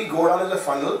completely go down as a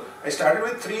funnel. I started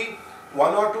with 3,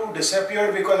 1 or 2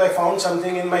 disappeared because I found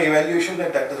something in my evaluation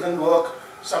that doesn't work.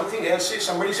 Something else,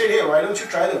 somebody said, hey, why don't you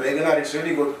try the Wagoner, it's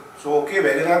really good. So okay,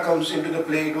 Wagoner comes into the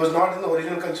play. It was not in the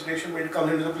original consideration, but it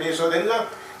comes into the play. So there is a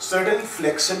certain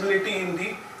flexibility in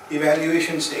the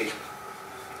evaluation stage,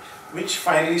 which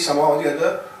finally somehow or the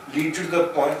other leads to the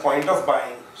point of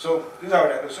buying. So this is how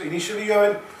it happens. So initially you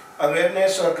have an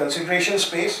awareness or consideration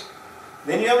space,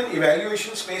 then you have an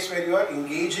evaluation space where you are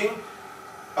engaging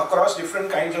across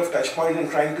different kinds of touch points and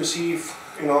trying to see if,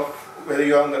 whether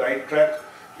you are on the right track.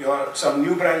 Some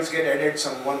new brands get added,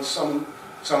 some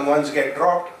ones get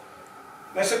dropped.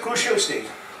 That's a crucial stage,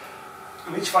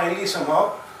 which finally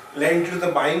somehow led to the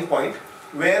buying point,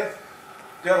 where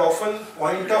there are often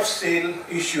point of sale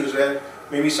issues where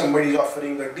maybe somebody is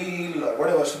offering a deal or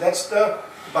whatever. So that's the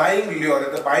buying lure.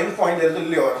 At the buying point, there's a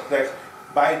lure that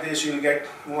buy this, you'll get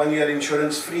 1 year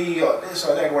insurance free, or this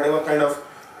or that, whatever kind of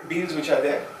deals which are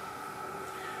there.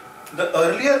 The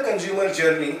earlier consumer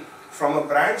journey, from a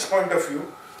brand's point of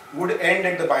view, would end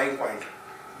at the buying point.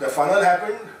 The funnel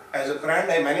happened. As a brand,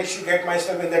 I managed to get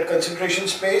myself in that consideration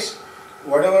space.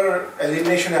 Whatever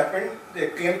elimination happened, they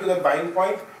came to the buying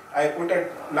point. I put a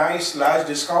nice large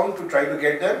discount to try to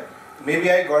get them.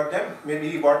 Maybe I got them, maybe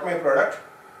he bought my product.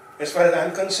 As far as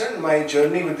I'm concerned, my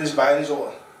journey with this buyer is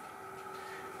over.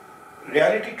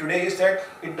 Reality today is that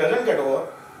it doesn't get over,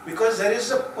 because there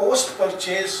is a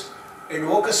post-purchase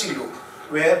advocacy loop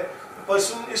where the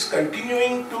person is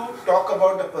continuing to talk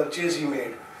about the purchase he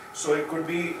made. So it could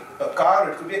be a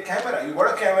car, it could be a camera. You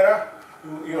bought a camera,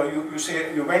 you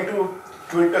say, you went to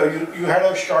Twitter, you had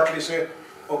a short list, say,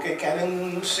 okay,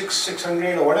 Canon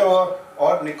 600 or whatever,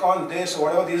 or Nikon this or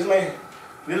whatever, this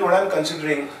is what I'm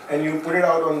considering, and you put it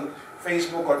out on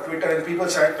Facebook or Twitter, and people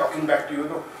start talking back to you,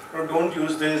 no, don't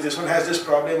use this one has this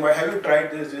problem, why have you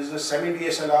tried this is a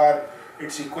semi-DSLR,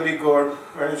 it's equally good,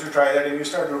 why don't you try that? And you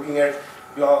start looking at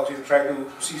blogs, you try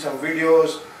to see some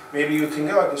videos, maybe you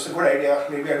think, oh, this is a good idea,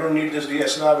 maybe I don't need this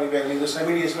DSLR, maybe I need the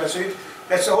semi-DSLR. So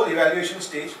that's the whole evaluation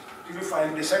stage. Till you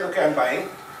finally decide, okay, I'm buying.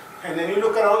 And then you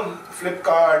look around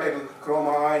Flipkart and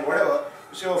Chroma and whatever,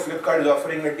 you say, oh, Flipkart is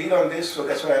offering a deal on this, so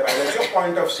that's why I buy. That's your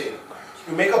point of sale.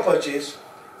 You make a purchase.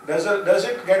 Does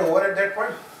it get over at that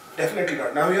point? Definitely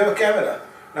not. Now you have a camera.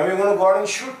 Now you're going to go out and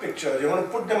shoot pictures. You're going to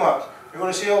put them up. You're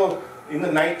going to say, oh, In the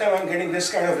night time I'm getting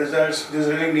this kind of results, this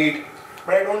is really neat,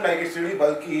 but I don't like it, it's really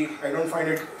bulky, I don't find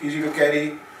it easy to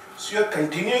carry. So you're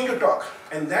continuing to talk,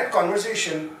 and that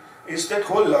conversation is that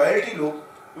whole loyalty loop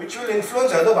which will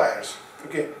influence other buyers.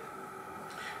 Okay.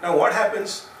 Now what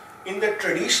happens in the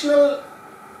traditional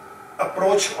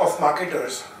approach of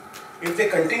marketers, if they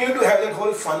continue to have that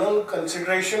whole funnel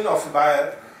consideration of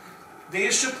buyer, they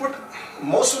used to put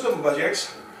most of the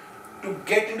budgets to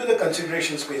get into the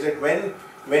consideration space, that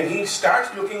when he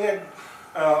starts looking at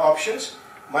options,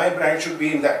 my brand should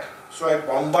be in that. So I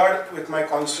bombard with my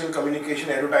constant communication,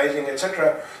 advertising,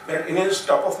 etc. that in his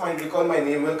top of mind recall, my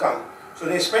name will come. So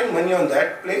they spend money on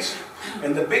that place,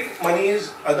 and the big money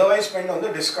is otherwise spent on the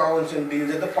discounts and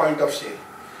deals at the point of sale.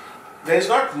 There is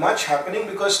not much happening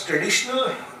because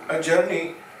traditional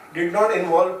journey did not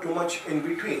involve too much in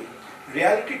between.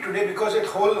 Reality today, because that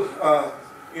whole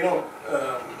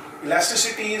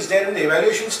elasticity is there in the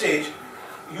evaluation stage,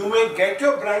 you may get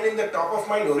your brand in the top of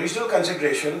mind original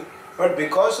consideration, but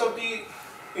because of the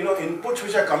inputs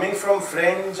which are coming from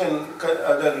friends and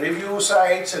the review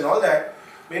sites and all that,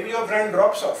 maybe your brand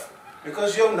drops off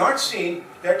because you have not seen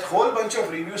that whole bunch of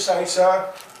review sites are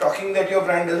talking that your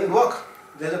brand doesn't work.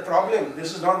 There's a problem,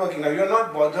 this is not working. Now you're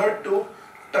not bothered to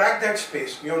track that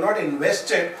space. You have not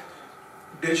invested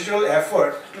digital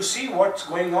effort to see what's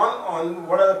going on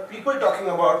what are the people talking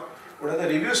about, what are the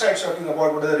review sites talking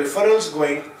about, what are the referrals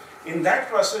going. In that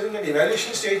process, in that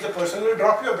evaluation stage, the person will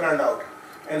drop your brand out.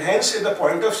 And hence, at the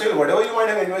point of sale, whatever you might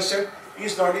have invested,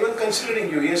 he's not even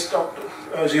considering you. He has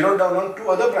zeroed down on two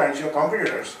other brands, your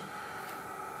competitors.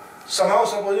 Somehow,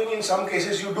 supposing in some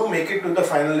cases you do make it to the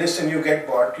final list and you get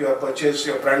bought, your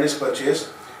brand is purchased,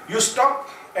 you stop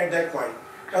at that point.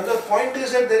 Now the point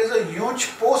is that there is a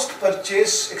huge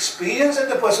post-purchase experience that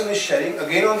the person is sharing,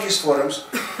 again on these forums,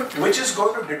 which is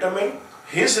going to determine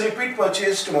his repeat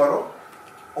purchase tomorrow,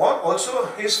 or also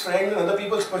his friend and other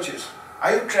people's purchase.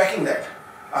 Are you tracking that?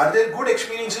 Are there good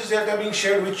experiences that are being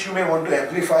shared which you may want to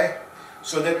amplify,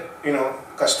 so that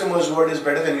customer's word is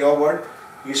better than your word?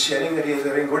 He's sharing that he is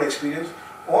having good experience,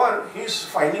 or he's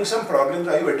finding some problems.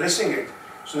 Are you addressing it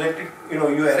so that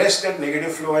you arrest that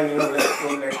negative flow and don't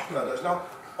let others? Now,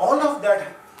 all of that,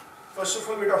 first of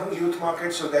all, we're talking youth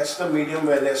market, so that's the medium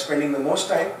where they're spending the most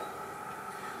time.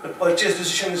 The purchase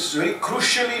decision is very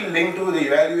crucially linked to the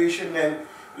evaluation and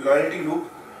loyalty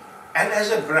loop. And as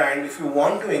a brand, if you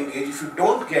want to engage, if you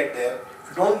don't get there,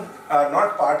 if you are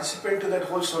not participant to that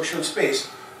whole social space,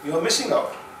 you are missing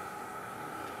out.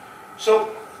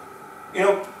 So,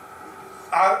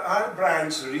 are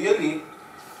brands really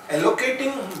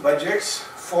allocating budgets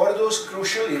for those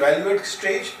crucial evaluate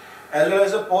stage as well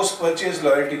as a post-purchase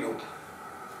loyalty loop?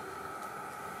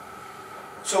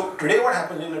 So today what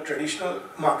happens in a traditional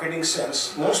marketing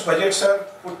sense, most budgets are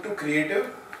put to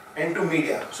creative and to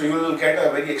media. So you will get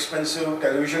a very expensive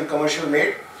television commercial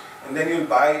made, and then you'll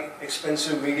buy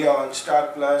expensive media on Star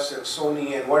Plus and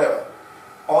Sony and whatever.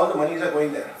 All the monies are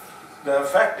going there. The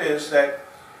fact is that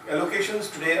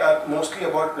allocations today are mostly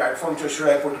about platforms. So should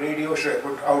I put radio, should I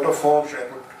put out of home, should I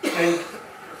put print?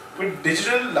 With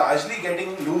digital largely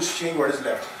getting loose change what is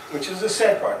left, which is the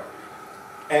sad part.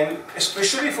 And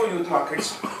especially for youth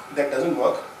markets, that doesn't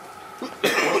work.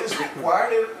 What is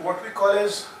required is what we call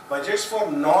as budgets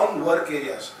for non-work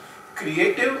areas.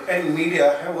 Creative and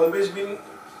media have always been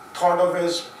thought of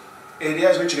as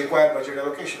areas which require budget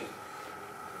allocation.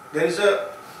 There is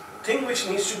a thing which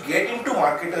needs to get into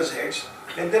marketers' heads,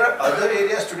 that there are other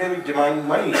areas today which demand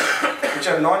money,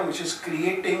 which is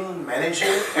creating,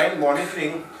 managing and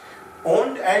monitoring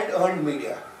owned and earned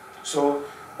media. So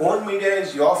owned media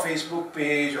is your Facebook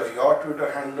page or your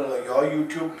Twitter handle or your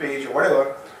YouTube page or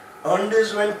whatever. Earned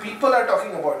is when people are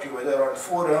talking about you, whether on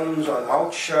forums, on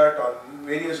Mouth Shut, on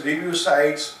various review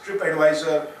sites,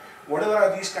 TripAdvisor, whatever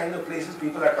are these kind of places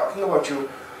people are talking about you.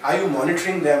 Are you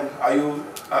monitoring them? Are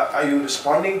you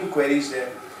responding to queries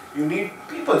there? You need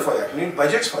people for that, you need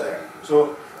budgets for that.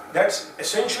 So that's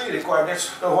essentially required,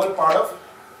 that's the whole part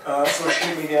of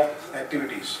social media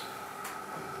activities.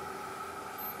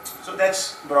 So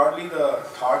that's broadly the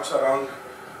thoughts around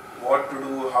what to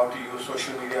do, how to use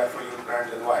social media for your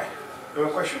brands and why. You have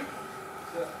a question?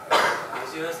 So,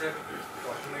 as you have said,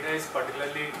 social media is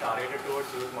particularly targeted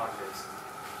towards youth markets.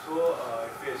 So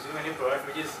if you assume any product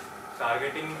which is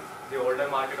targeting the older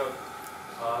market or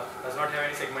does not have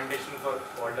any segmentation for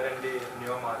older and the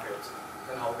newer markets,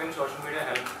 then how can social media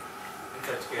help in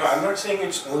such cases? No, I'm not saying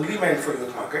it's only meant for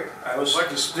youth market. I was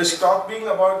this talk being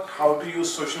about how to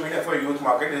use social media for youth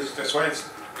market, that's why it's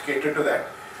catered to that.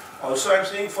 Also, I'm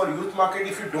saying for youth market,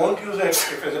 if you don't use it,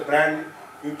 if as a brand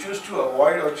you choose to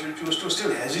avoid or you choose to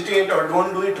still hesitate or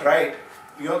don't do it right,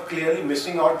 you're clearly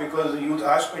missing out because the youth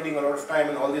are spending a lot of time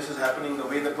and all this is happening the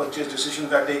way the purchase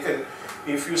decisions are taken.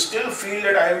 If you still feel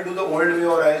that I will do the old way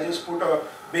or I just put a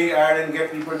big ad and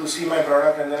get people to see my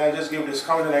product and then I just give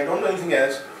discount and I don't do anything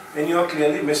else, then you are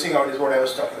clearly missing out is what I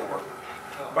was talking about.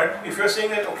 But if you're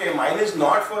saying that, okay, mine is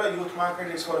not for a youth market,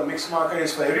 it's for a mixed market,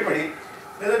 it's for everybody,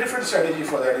 there's a different strategy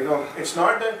for that. It's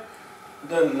not that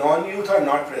the non-youth are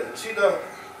not present. See,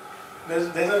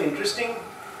 there's an interesting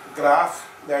graph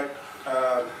that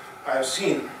I've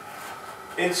seen.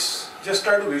 It's just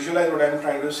try to visualize what I'm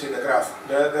trying to say, the graph.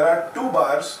 There are two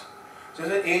bars. So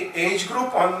there's an age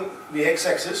group on the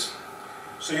x-axis.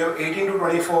 So you have 18 to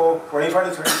 24, 25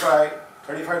 to 35,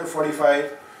 35 to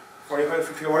 45, 45 to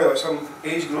 50, whatever, some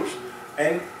age groups.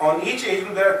 And on each age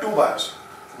group there are two bars.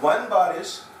 One bar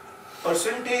is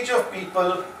percentage of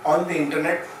people on the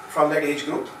internet from that age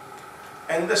group.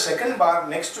 And the second bar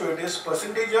next to it is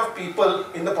percentage of people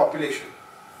in the population.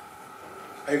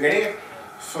 Are you getting it?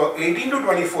 So 18 to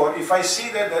 24, if I see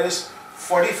that there is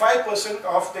 45%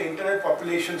 of the internet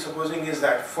population, supposing is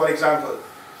that, for example,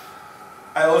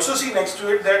 I also see next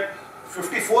to it that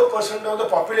 54% of the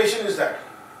population is that.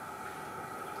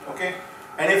 Okay?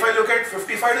 And if I look at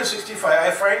 55 to 65,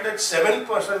 I find that 7%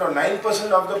 or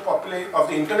 9% of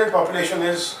the internet population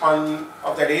is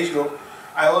of that age group.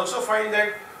 I also find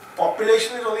that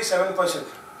population is only 7%.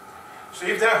 So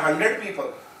if there are 100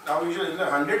 people, now usually if there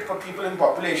are 100 people in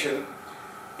population,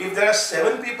 if there are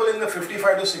 7 people in the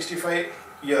 55 to 65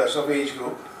 years of age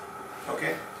group,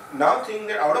 okay, now think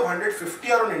that out of 100,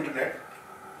 50 are on internet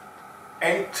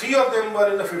and 3 of them were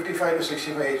in the 55 to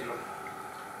 65 age group.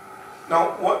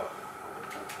 Now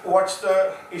what's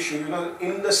the issue?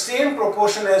 In the same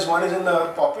proportion as one is in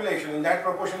the population, in that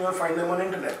proportion you will find them on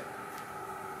internet.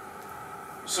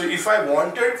 So if I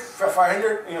wanted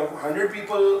 500, 100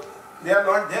 people, they are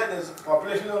not there, the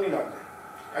population is only not there.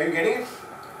 Are you getting it?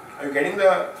 Are you getting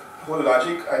the whole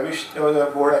logic? I wish there was a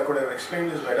board I could have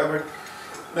explained this better,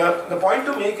 but the point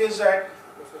to make is that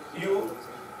you're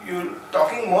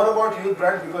talking more about youth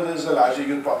brand because there is a larger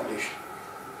youth population.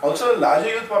 Also a larger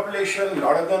youth population, a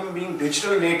lot of them being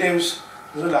digital natives,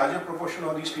 there's a larger proportion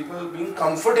of these people being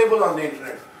comfortable on the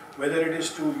internet, whether it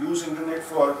is to use internet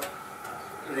for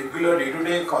regular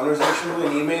day-to-day conversation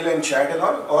with email and chat and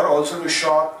all, or also to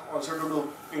shop, also to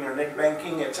do net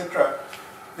banking, etc.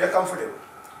 They are comfortable.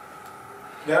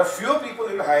 There are fewer people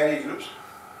in the higher age groups.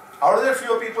 Out of the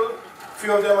fewer people,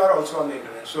 few of them are also on the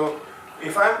internet. So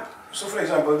for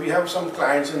example, we have some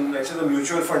clients in, let's say, the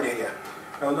mutual fund area.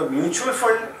 Now the mutual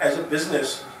fund as a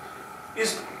business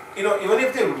is, even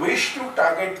if they wish to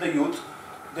target the youth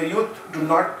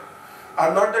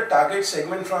are not the target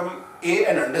segment from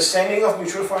an understanding of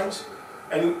mutual funds,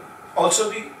 and also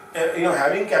the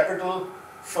having capital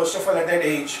first of all at that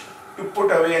age to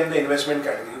put away in the investment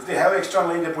category. If they have extra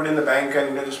money, they put in the bank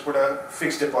and just put a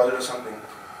fixed deposit or something.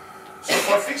 So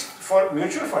for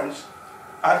mutual funds,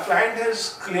 our client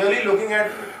is clearly looking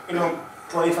at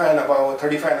 25 and above,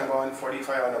 35 and above, and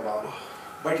 45 and above.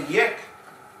 But yet,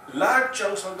 large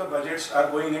chunks of the budgets are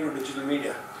going into digital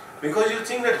media because you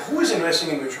think that who is investing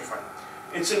in mutual fund?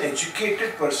 It's an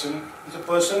educated person. It's a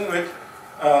person with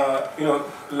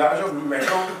large of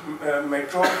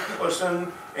metro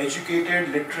person, educated,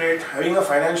 literate, having a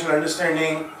financial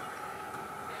understanding.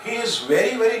 He is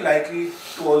very, very likely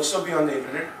to also be on the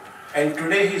internet. And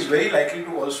today he is very likely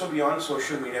to also be on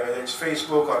social media, whether it's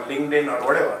Facebook or LinkedIn or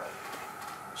whatever.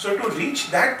 So to reach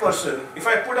that person, if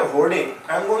I put a hoarding,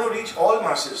 I'm going to reach all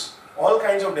masses, all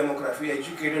kinds of demography,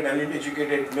 educated,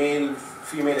 uneducated, male,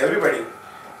 female, everybody.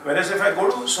 Whereas if I go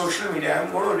to social media,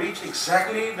 I'm going to reach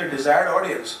exactly the desired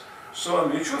audience. So a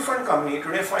mutual fund company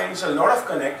today finds a lot of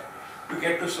connect to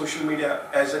get to social media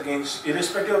as against,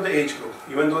 irrespective of the age group,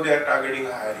 even though they are targeting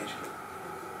a higher age group.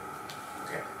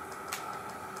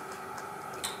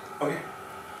 Okay.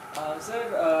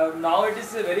 Sir, now it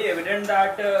is very evident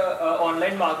that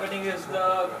online marketing is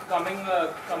the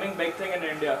coming big thing in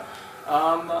India.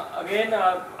 Again,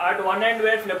 at one end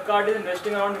where Flipkart is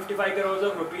investing around 55 crores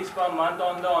of rupees per month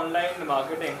on the online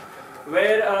marketing,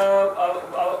 where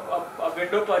a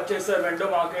window purchaser,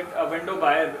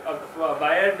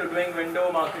 buyer doing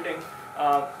window marketing,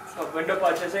 window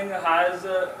purchasing has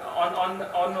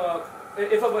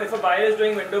if a buyer is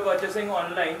doing window purchasing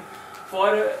online,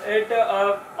 for it,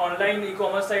 online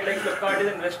e-commerce site like Flipkart is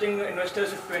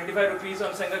investors 25 rupees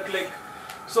on single click.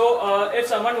 So, if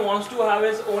someone wants to have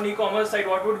his own e-commerce site,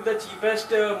 what would be the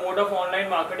cheapest mode of online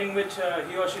marketing which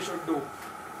he or she should do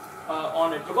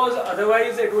on it? Because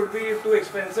otherwise, it would be too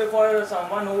expensive for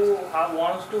someone who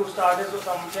wants to start his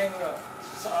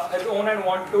own and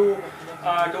want to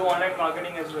do online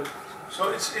marketing as well. So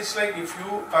it's like if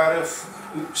you are a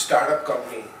startup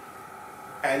company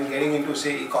and getting into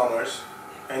say e-commerce,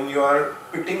 and you are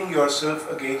pitting yourself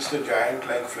against a giant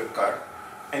like Flipkart,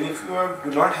 and if you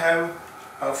do not have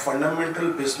a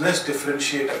fundamental business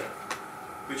differentiator,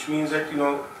 which means that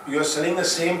you are selling the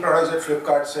same products that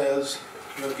Flipkart sells,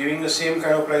 you are giving the same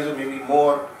kind of price or maybe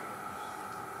more.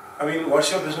 I mean,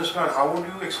 what's your business plan? How would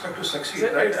you expect to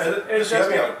succeed, right? Just hear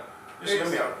me out. Just hear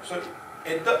me out. So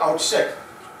at the outset,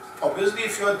 obviously,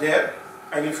 if you are there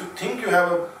and if you think you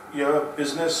have a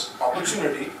business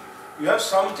opportunity, you have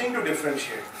something to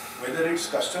differentiate. Whether it's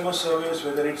customer service,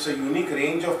 whether it's a unique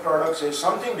range of products, there's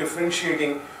something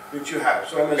differentiating which you have.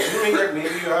 So I'm assuming that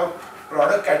maybe you have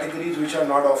product categories which are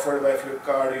not offered by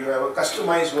Flipkart, you have a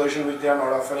customized version which they are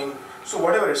not offering. So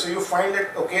whatever, so you find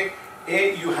that, okay,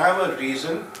 you have a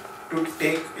reason to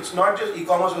take, it's not just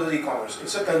e-commerce versus e-commerce,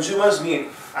 it's a consumer's need.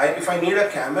 If I need a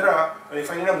camera, or if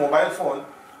I need a mobile phone,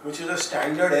 which is a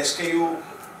standard SKU,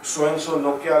 so-and-so,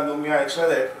 Nokia, Lumia,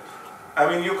 etc. I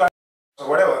mean, you can't, so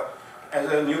whatever. As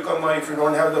a newcomer, if you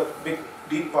don't have the big,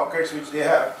 deep pockets which they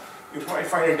have, you might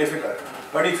find it difficult.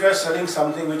 But if you are selling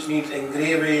something which needs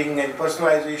engraving and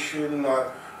personalization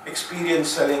or experience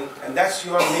selling, and that's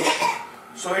your niche.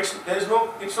 So it's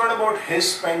not about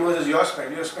his spend versus your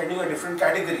spend. You're spending a different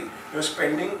category. You're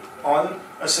spending on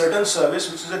a certain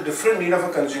service which is a different need of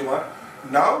a consumer.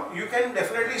 Now you can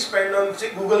definitely spend on say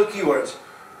Google keywords,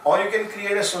 or you can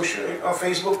create a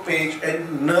Facebook page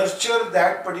and nurture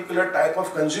that particular type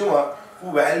of consumer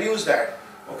who values that.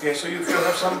 Okay, so if you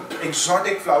have some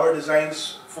exotic flower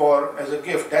designs as a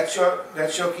gift, that's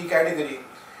your key category.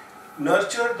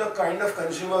 Nurture the kind of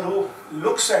consumer who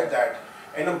looks at that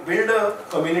and build a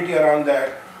community around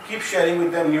that. Keep sharing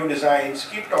with them new designs,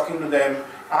 keep talking to them,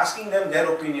 asking them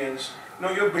their opinions.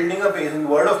 You're building a base, and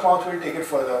word of mouth will take it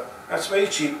further. That's very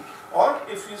cheap. Or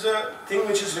if it's a thing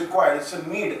which is required, it's a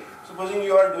need. Supposing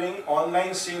you are doing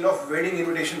online sale of wedding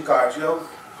invitation cards, you have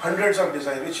hundreds of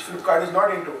designs which Flipkart is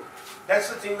not into. That's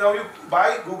the thing. Now you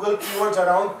buy Google keywords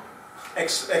around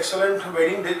excellent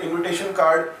wedding invitation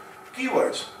card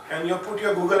keywords, and you put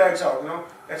your Google ads out.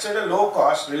 That's at a low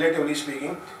cost, relatively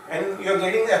speaking, and you're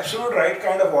getting the absolute right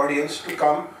kind of audience to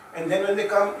come. And then when they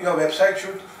come, your website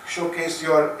should showcase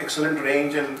your excellent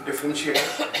range and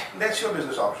differentiator. That's your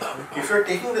business option. If you're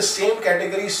taking the same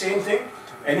category, same thing,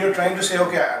 and you're trying to say,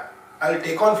 okay, I'll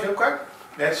take on Flipkart,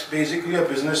 that's basically a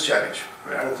business challenge.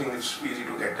 I don't think it's easy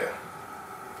to get there.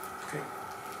 Okay.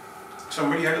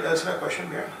 Somebody had to answer that question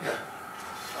there? Yeah.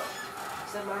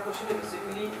 Sir, my question is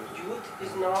basically, youth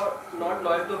is now not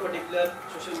loyal to a particular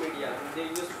social media. They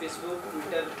use Facebook,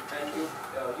 Twitter, and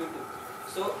YouTube.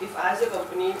 So if as a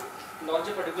company launch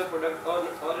a particular product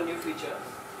or a new feature,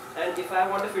 and if I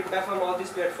want a feedback from all these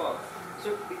platforms,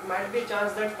 so it might be a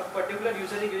chance that a particular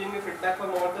user is giving me feedback from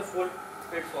all the 4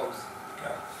 platforms.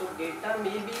 Yeah. So data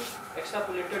may be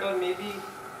extrapolated or maybe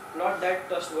not that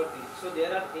trustworthy. So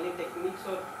there are any techniques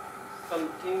or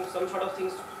some sort of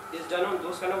things is done on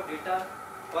those kind of data?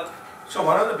 So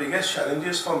one of the biggest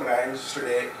challenges for brands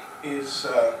today is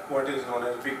what is known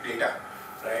as big data,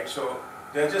 right? So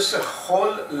there's just a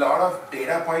whole lot of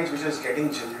data points which is getting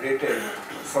generated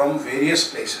from various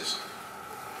places,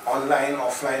 online,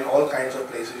 offline, all kinds of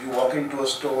places. You walk into a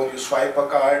store, you swipe a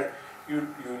card, you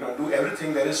do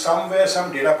everything. There is somewhere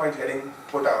some data points getting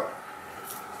put out.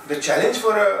 The challenge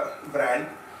for a brand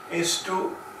is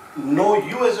to know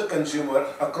you as a consumer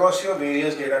across your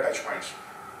various data touch points.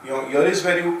 Here is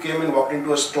where you came and walked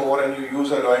into a store and you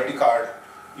use a loyalty card.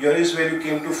 Here is where you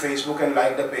came to Facebook and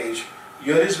liked the page.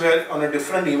 Here is where on a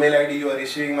different email ID you are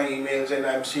receiving my emails and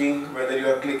I'm seeing whether you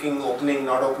are clicking, opening,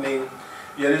 not opening.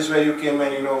 Here is where you came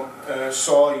and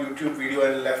saw a YouTube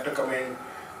video and left a comment.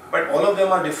 But all of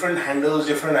them are different handles,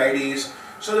 different IDs.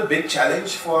 So the big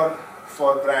challenge for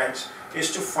brands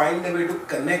is to find a way to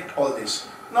connect all this.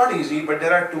 Not easy, but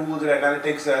there are tools, there are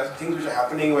analytics, there are things which are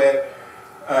happening where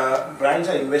brands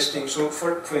are investing. So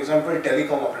for example,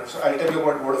 telecom operators. So I'll tell you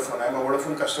about Vodafone. I'm a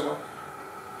Vodafone customer.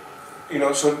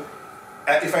 So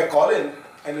if I call in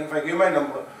and if I give my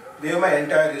number, they have my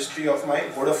entire history of my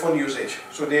Vodafone usage.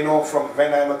 So they know from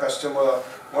when I'm a customer,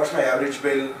 what's my average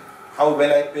bill, how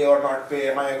well I pay or not pay,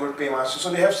 am I a good paymaster.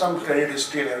 So they have some credit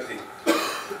history and everything.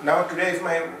 Now today if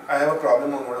I have a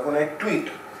problem on Vodafone, I tweet.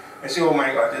 I say, oh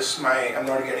my god, I'm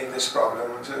not getting this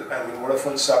problem. I mean,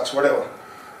 Vodafone sucks, whatever.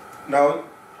 Now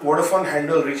Vodafone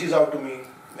handle reaches out to me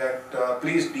that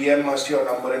please DM us your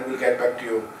number and we'll get back to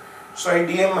you. So I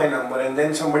DM my number and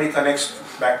then somebody connects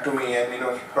back to me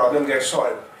and problem gets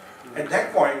solved. At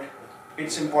that point,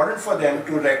 it's important for them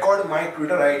to record my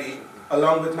Twitter ID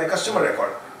along with my customer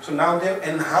record. So now they've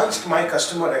enhanced my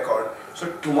customer record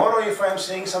So tomorrow if I am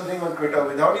saying something on Twitter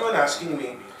without even asking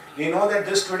me, they know that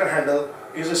this Twitter handle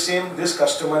is the same, this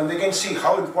customer, and they can see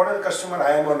how important customer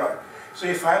I am or not. So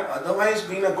if I am otherwise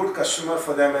being a good customer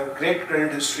for them and great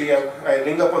credit history, I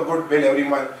ring up a good bill every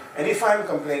month, and if I am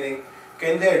complaining,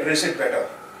 can they address it better?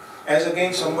 As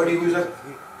against somebody who is a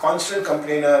constant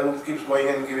complainer who keeps going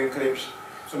and giving cribs,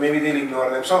 so maybe they'll ignore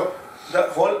them. So the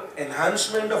whole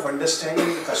enhancement of understanding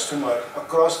the customer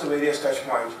across the various touch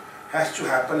points has to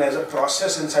happen as a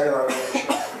process inside an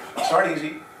organization. It's not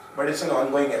easy, but it's an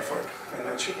ongoing effort,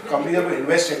 and companies have to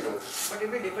invest into. But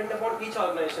it will depend upon each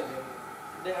organization.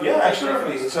 Yeah,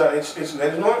 absolutely. There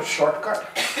is no shortcut.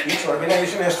 Each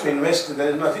organization has to invest. There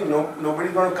is nothing.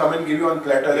 Nobody's going to come and give you on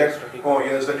platter that, oh,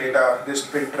 here's the data, this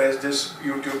Pinterest, this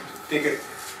YouTube, take it.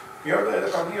 You have to, as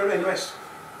a company, you have to invest.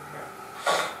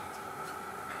 Yeah.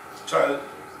 So I'll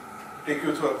take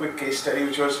you through a quick case study,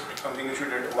 which was something which we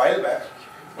did a while back,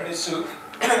 but it still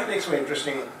makes for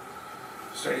interesting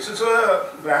study. So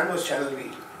the brand was Channel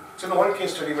V. It's an old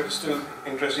case study, but it's still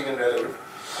interesting and relevant.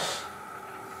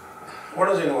 What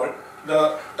was involved?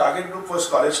 The target group was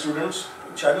college students.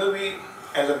 Channel V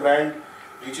as a brand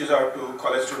reaches out to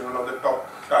college students, one of the top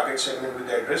target segment with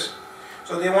the address.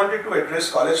 So they wanted to address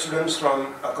college students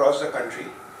from across the country.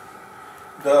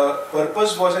 The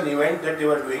purpose was an event that they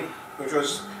were doing, which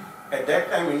was at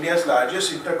that time India's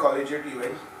largest intercollegiate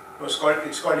event. It's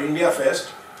called India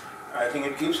Fest. I think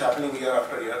it keeps happening year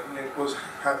after year. It was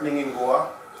happening in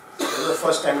Goa. It was the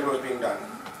first time it was being done.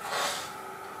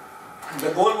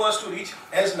 The goal was to reach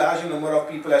as large a number of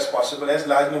people as possible, as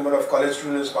large number of college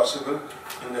students as possible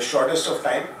in the shortest of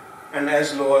time and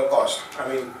as lower cost. I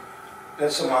mean,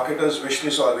 that's a marketer's wish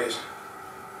list always.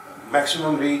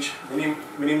 Maximum reach,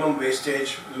 minimum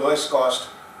wastage, lowest cost,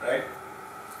 right?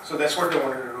 So that's what they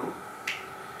wanted to do.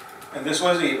 And this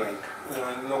was the event,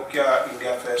 Nokia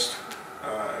India Fest,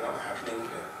 happening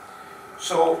there.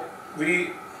 So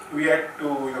we had to,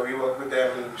 we worked with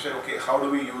them and said, okay, how do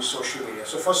we use social media?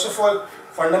 So first of all,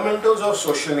 fundamentals of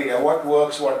social media, what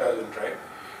works, what doesn't, right?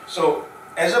 So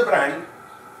as a brand,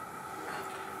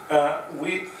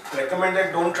 we recommend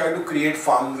that don't try to create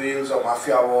farm whales or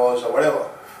mafia wars or whatever.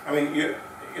 I mean, you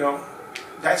know,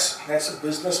 that's a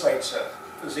business by itself.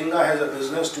 Zynga has a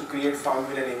business to create farm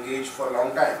wheel and engage for a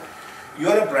long time.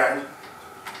 You're a brand,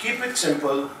 keep it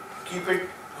simple, keep it,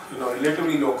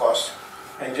 relatively low cost,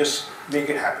 and just make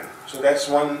it happen. So that's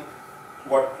one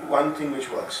thing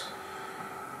which works.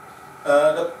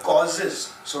 The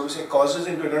causes, so to say, causes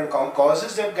into account,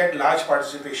 causes that get large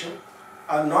participation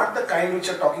are not the kind which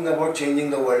are talking about changing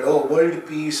the world, world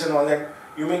peace and all that.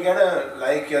 You may get a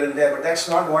like here and there, but that's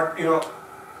not what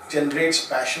generates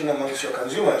passion amongst your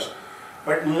consumers.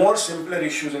 But more simpler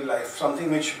issues in life, something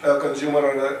which a consumer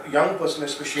or a young person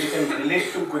especially can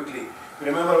relate to quickly.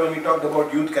 Remember when we talked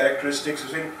about youth characteristics,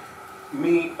 saying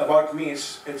about me,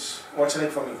 it's what's in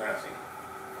it for me kind of thing,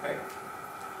 right?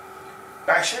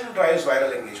 Passion drives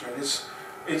viral engagement.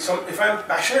 If I'm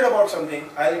passionate about something,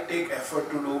 I'll take effort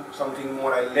to do something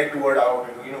more. I'll let word out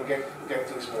and get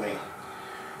things moving.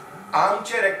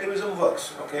 Armchair activism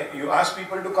works. Okay, you ask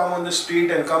people to come on the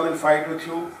street and come and fight with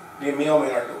you, they may or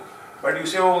may not do. But you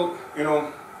say,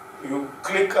 you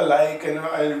click a like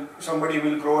and somebody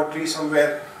will grow a tree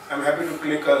somewhere. I'm happy to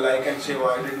click a like and say,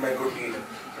 I did my good deed,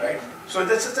 right? So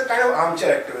that's a kind of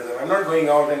armchair activism. I'm not going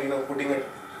out and putting a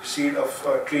seed of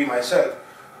a tree myself.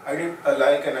 I did a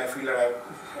like and I feel that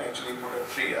I've actually put a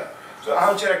tree. So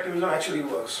armchair activism actually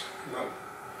works.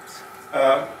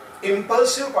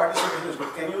 Impulsive participation is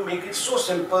good. Can you make it so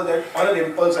simple that on an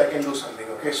impulse I can do something?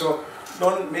 Okay, so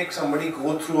don't make somebody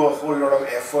go through a whole lot of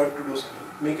effort to do something.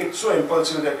 Make it so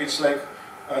impulsive that it's like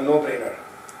a no-brainer.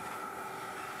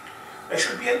 There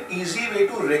should be an easy way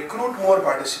to recruit more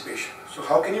participation. So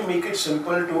how can you make it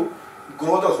simple to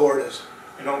grow the hoarders?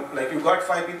 Like you got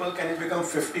 5 people, can it become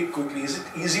 50 quickly? Is it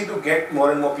easy to get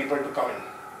more and more people to come in?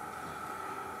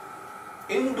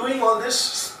 In doing all this,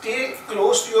 stay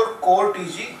close to your core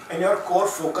TG and your core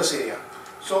focus area.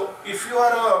 So if you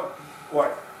are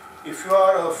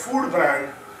a food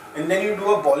brand and then you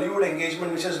do a Bollywood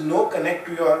engagement which has no connect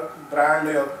to your brand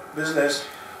or your business,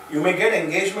 you may get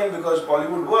engagement because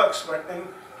Bollywood works, but then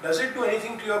does it do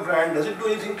anything to your brand? Does it do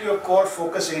anything to your core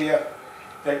focus area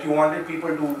that you wanted people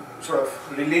to sort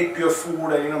of relate to your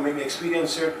food and maybe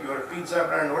experience it, your pizza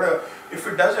brand, whatever? If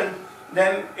it doesn't,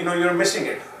 then you're missing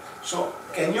it. So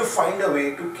can you find a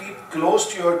way to keep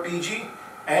close to your TG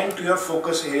and to your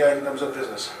focus area in terms of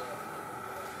business?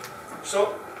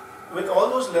 So with all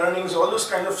those learnings, all those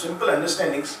kind of simple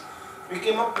understandings, we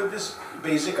came up with this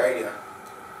basic idea.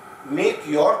 Make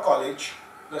your college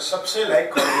the सबसे like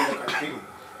college in the country.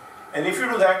 And if you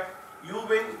do that, you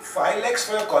win 5 lakhs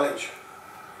for your college.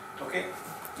 Okay,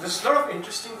 there's a lot of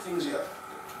interesting things here.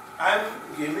 I'm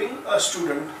giving a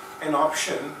student an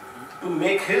option to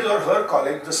make his or her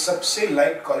college the सबसे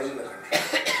liked college in the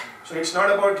country. So it's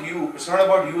not about you,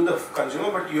 the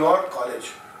consumer, but your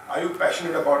college. Are you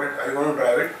passionate about it? Are you going to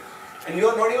drive it? And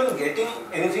you're not even getting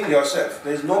anything yourself.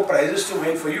 There's no prizes to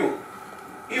win for you.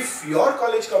 If your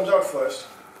college comes out first,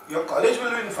 your college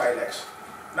will win 5 lakhs.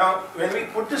 Now, when we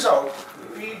put this out,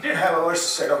 we did have our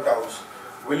set of doubts.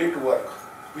 Will it work?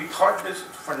 We thought this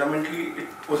fundamentally it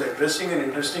was addressing an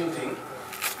interesting thing,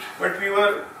 but we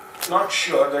were not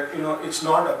sure that it's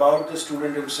not about the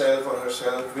student himself or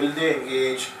herself. Will they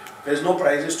engage? There's no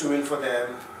prizes to win for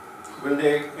them. Will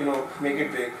they make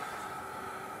it big?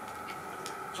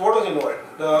 So what was involved?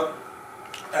 The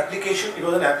application, it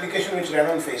was an application which ran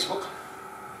on Facebook.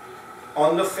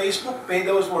 On the Facebook page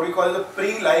there was what we call the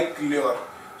pre-like lure.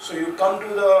 So you come to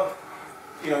the,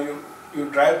 you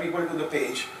drive people to the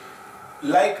page,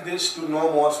 like this to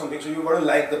know more something. So you got to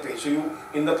like the page. So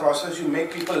in the process you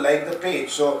make people like the page.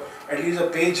 So at least the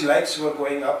page likes were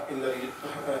going up in the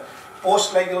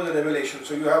post like there was a revelation.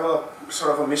 So you have a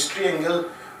sort of a mystery angle.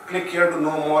 Click here to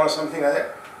know more or something like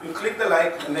that. You click the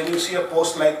like and then you see a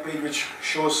post like page which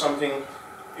shows something,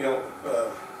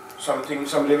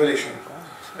 some revelation.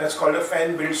 That's called a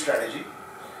fan build strategy.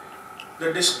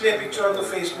 The display picture on the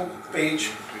Facebook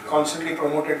page constantly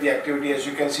promoted the activity. As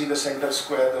you can see, the center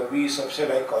square, the V सबसे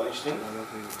like college thing.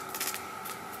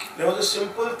 There was a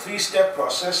simple 3-step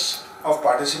process of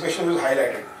participation which was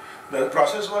highlighted. The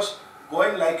process was go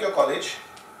and like your college.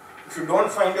 If you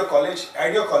don't find your college,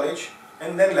 add your college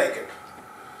and then like it.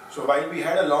 So while we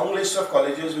had a long list of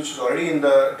colleges which is already in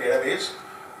the database,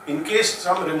 in case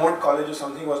some remote college or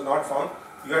something was not found,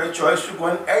 you had a choice to go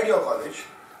and add your college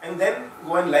and then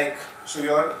go and like. So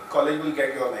your college will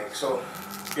get your like. So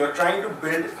you're trying to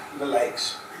build the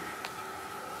likes.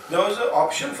 There was an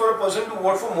option for a person to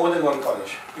vote for more than one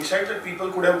college. We said that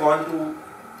people could have gone to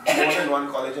more than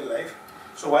one college in life.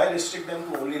 So why restrict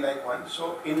them to only like one?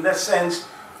 So in that sense,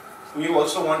 we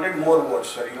also wanted more votes.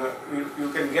 So,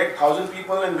 you can get 1,000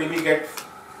 people and maybe get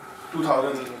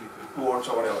 2,000 votes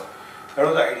or whatever. That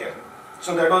was the idea.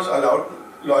 So that was allowed.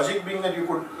 Logic being that you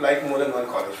could like more than one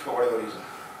college for whatever reason.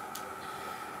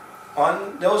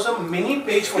 There was a mini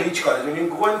page for each college. When you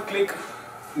go and click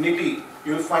NITIE,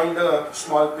 you'll find a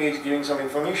small page giving some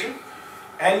information,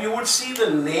 and you would see the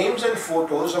names and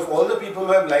photos of all the people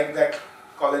who have liked that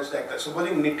college like that.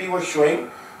 Supposing NITIE was showing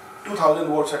 2,000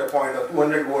 votes at a point or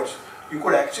 200 votes, you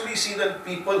could actually see the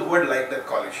people who had liked that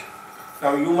college.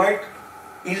 Now you might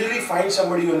easily find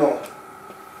somebody oh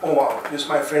wow, this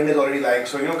my friend is already liked.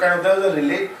 So kind of there's a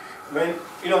relate when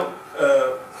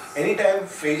anytime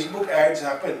Facebook ads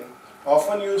happen,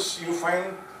 often you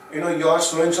find your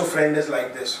so and so friend is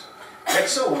like this.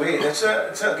 That's a way. It's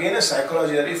again a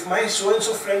psychology that if my so and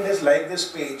so friend has liked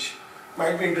this page,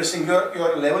 might be interesting.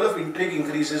 Your level of intrigue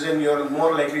increases and you're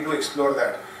more likely to explore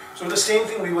that. So the same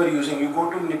thing we were using. You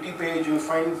go to NITIE page, you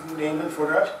find names and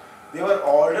photographs. They were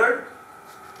ordered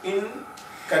in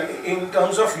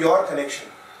terms of your connection.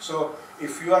 So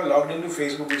if you are logged into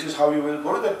Facebook, which is how you will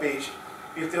go to that page,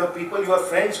 if there are people you are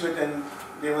friends with and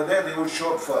they were there, they would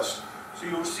show up first. So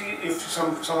you would see if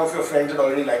some of your friends had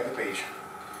already liked the page.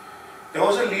 There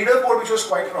was a leaderboard which was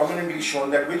quite prominently shown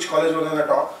that which college was on the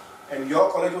top and your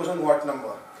college was on what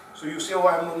number. So you say, oh,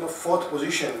 I'm on the 4th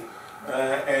position.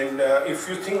 If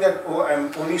you think that, oh,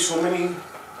 I'm only so many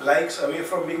likes away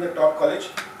from being the top college,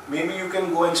 maybe you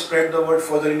can go and spread the word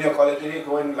further in your college and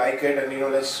go and like it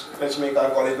and let's make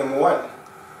our college number 1.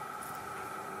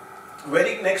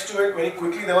 Very next to it, very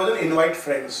quickly, there was an invite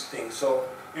friends thing. So,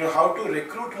 how to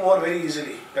recruit more very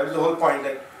easily. That was the whole point,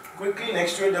 that quickly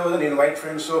next to it there was an invite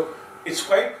friends. So it's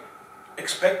quite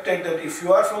expected that if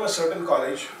you are from a certain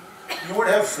college, you would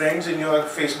have friends in your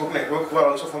Facebook network who are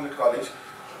also from that college.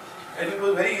 And it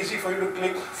was very easy for you to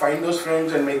click, find those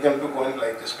friends and make them to go and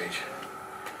like this page.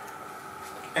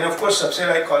 And of course, Sabse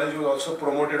Like College was also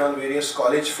promoted on various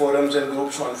college forums and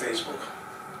groups on Facebook.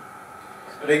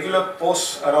 Regular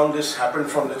posts around this happened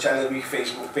from the Channel V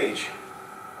Facebook page.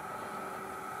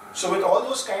 So with all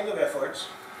those kind of efforts,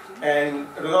 and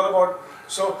it was all about,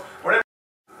 so whatever,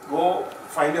 go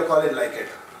find your college, like it,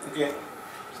 okay?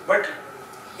 But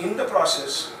in the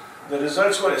process, the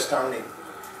results were astounding.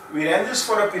 We ran this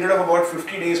for a period of about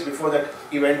 50 days before that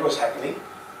event was happening.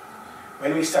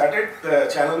 When we started, the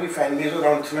Channel V fan base was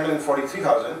around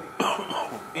 343,000.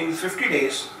 In 50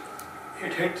 days,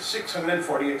 it hit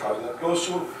 648,000, close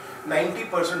to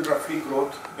 90% roughly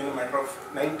growth in a matter of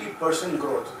 90%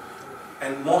 growth,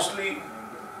 and mostly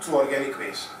through organic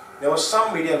ways. There was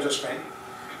some media adjustment,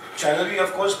 Channel V,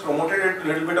 of course, promoted it a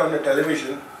little bit on the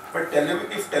television, but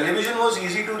if television was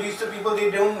easy to reach the people,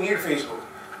 they don't need Facebook.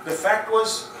 The fact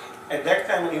was, at that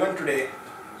time, even today,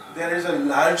 there is a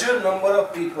larger number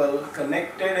of people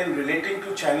connected and relating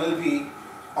to Channel V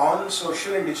on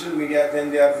social and digital media than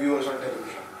there are viewers on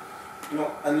television. You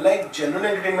know, unlike general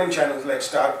entertainment channels like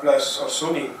Star Plus or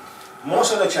Sony,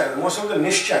 most of the channels, most of the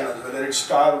niche channels, whether it's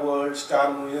Star World,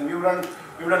 Star Movies, and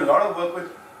we've done a lot of work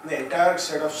with the entire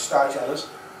set of Star channels.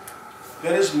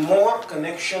 There is more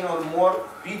connection or more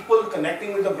people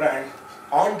connecting with the brand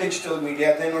on digital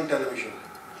media than on television.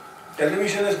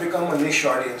 Television has become a niche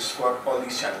audience for all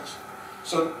these channels.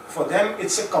 So for them,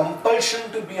 it's a compulsion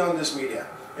to be on this media.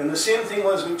 And the same thing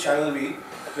was with Channel V.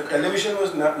 The television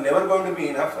was never going to be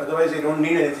enough, otherwise they don't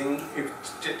need anything. If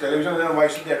television is enough, why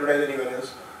should they advertise anywhere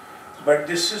else? But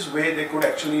this is where they could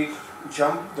actually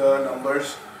jump the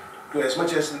numbers to as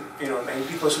much as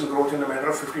 90% growth in a matter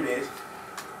of 50 days.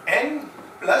 And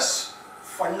plus,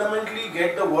 fundamentally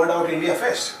get the word out India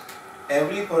Fest.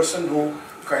 Every person who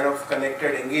kind of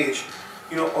connected, engaged,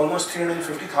 almost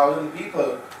 350,000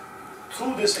 people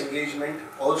through this engagement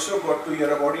also got to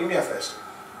hear about India Fest.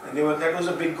 And that was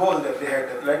a big goal that they had,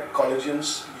 that let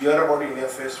collegians hear about India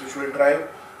Fest, which will drive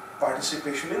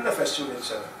participation in the festival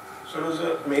itself. So it was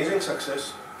an amazing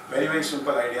success, very, very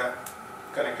simple idea,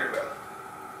 connected well.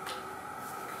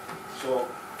 So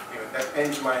that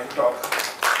ends my talk.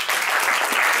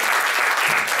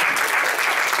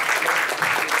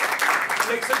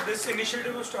 Like sir, this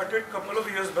initiative was started a couple of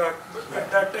years back, but at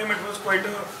that time it was quite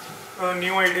a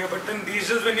new idea. But then these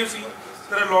days when you see,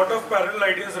 there are a lot of parallel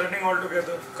ideas running all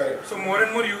together. Correct. So more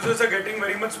and more users are getting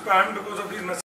very much spammed because of these messages.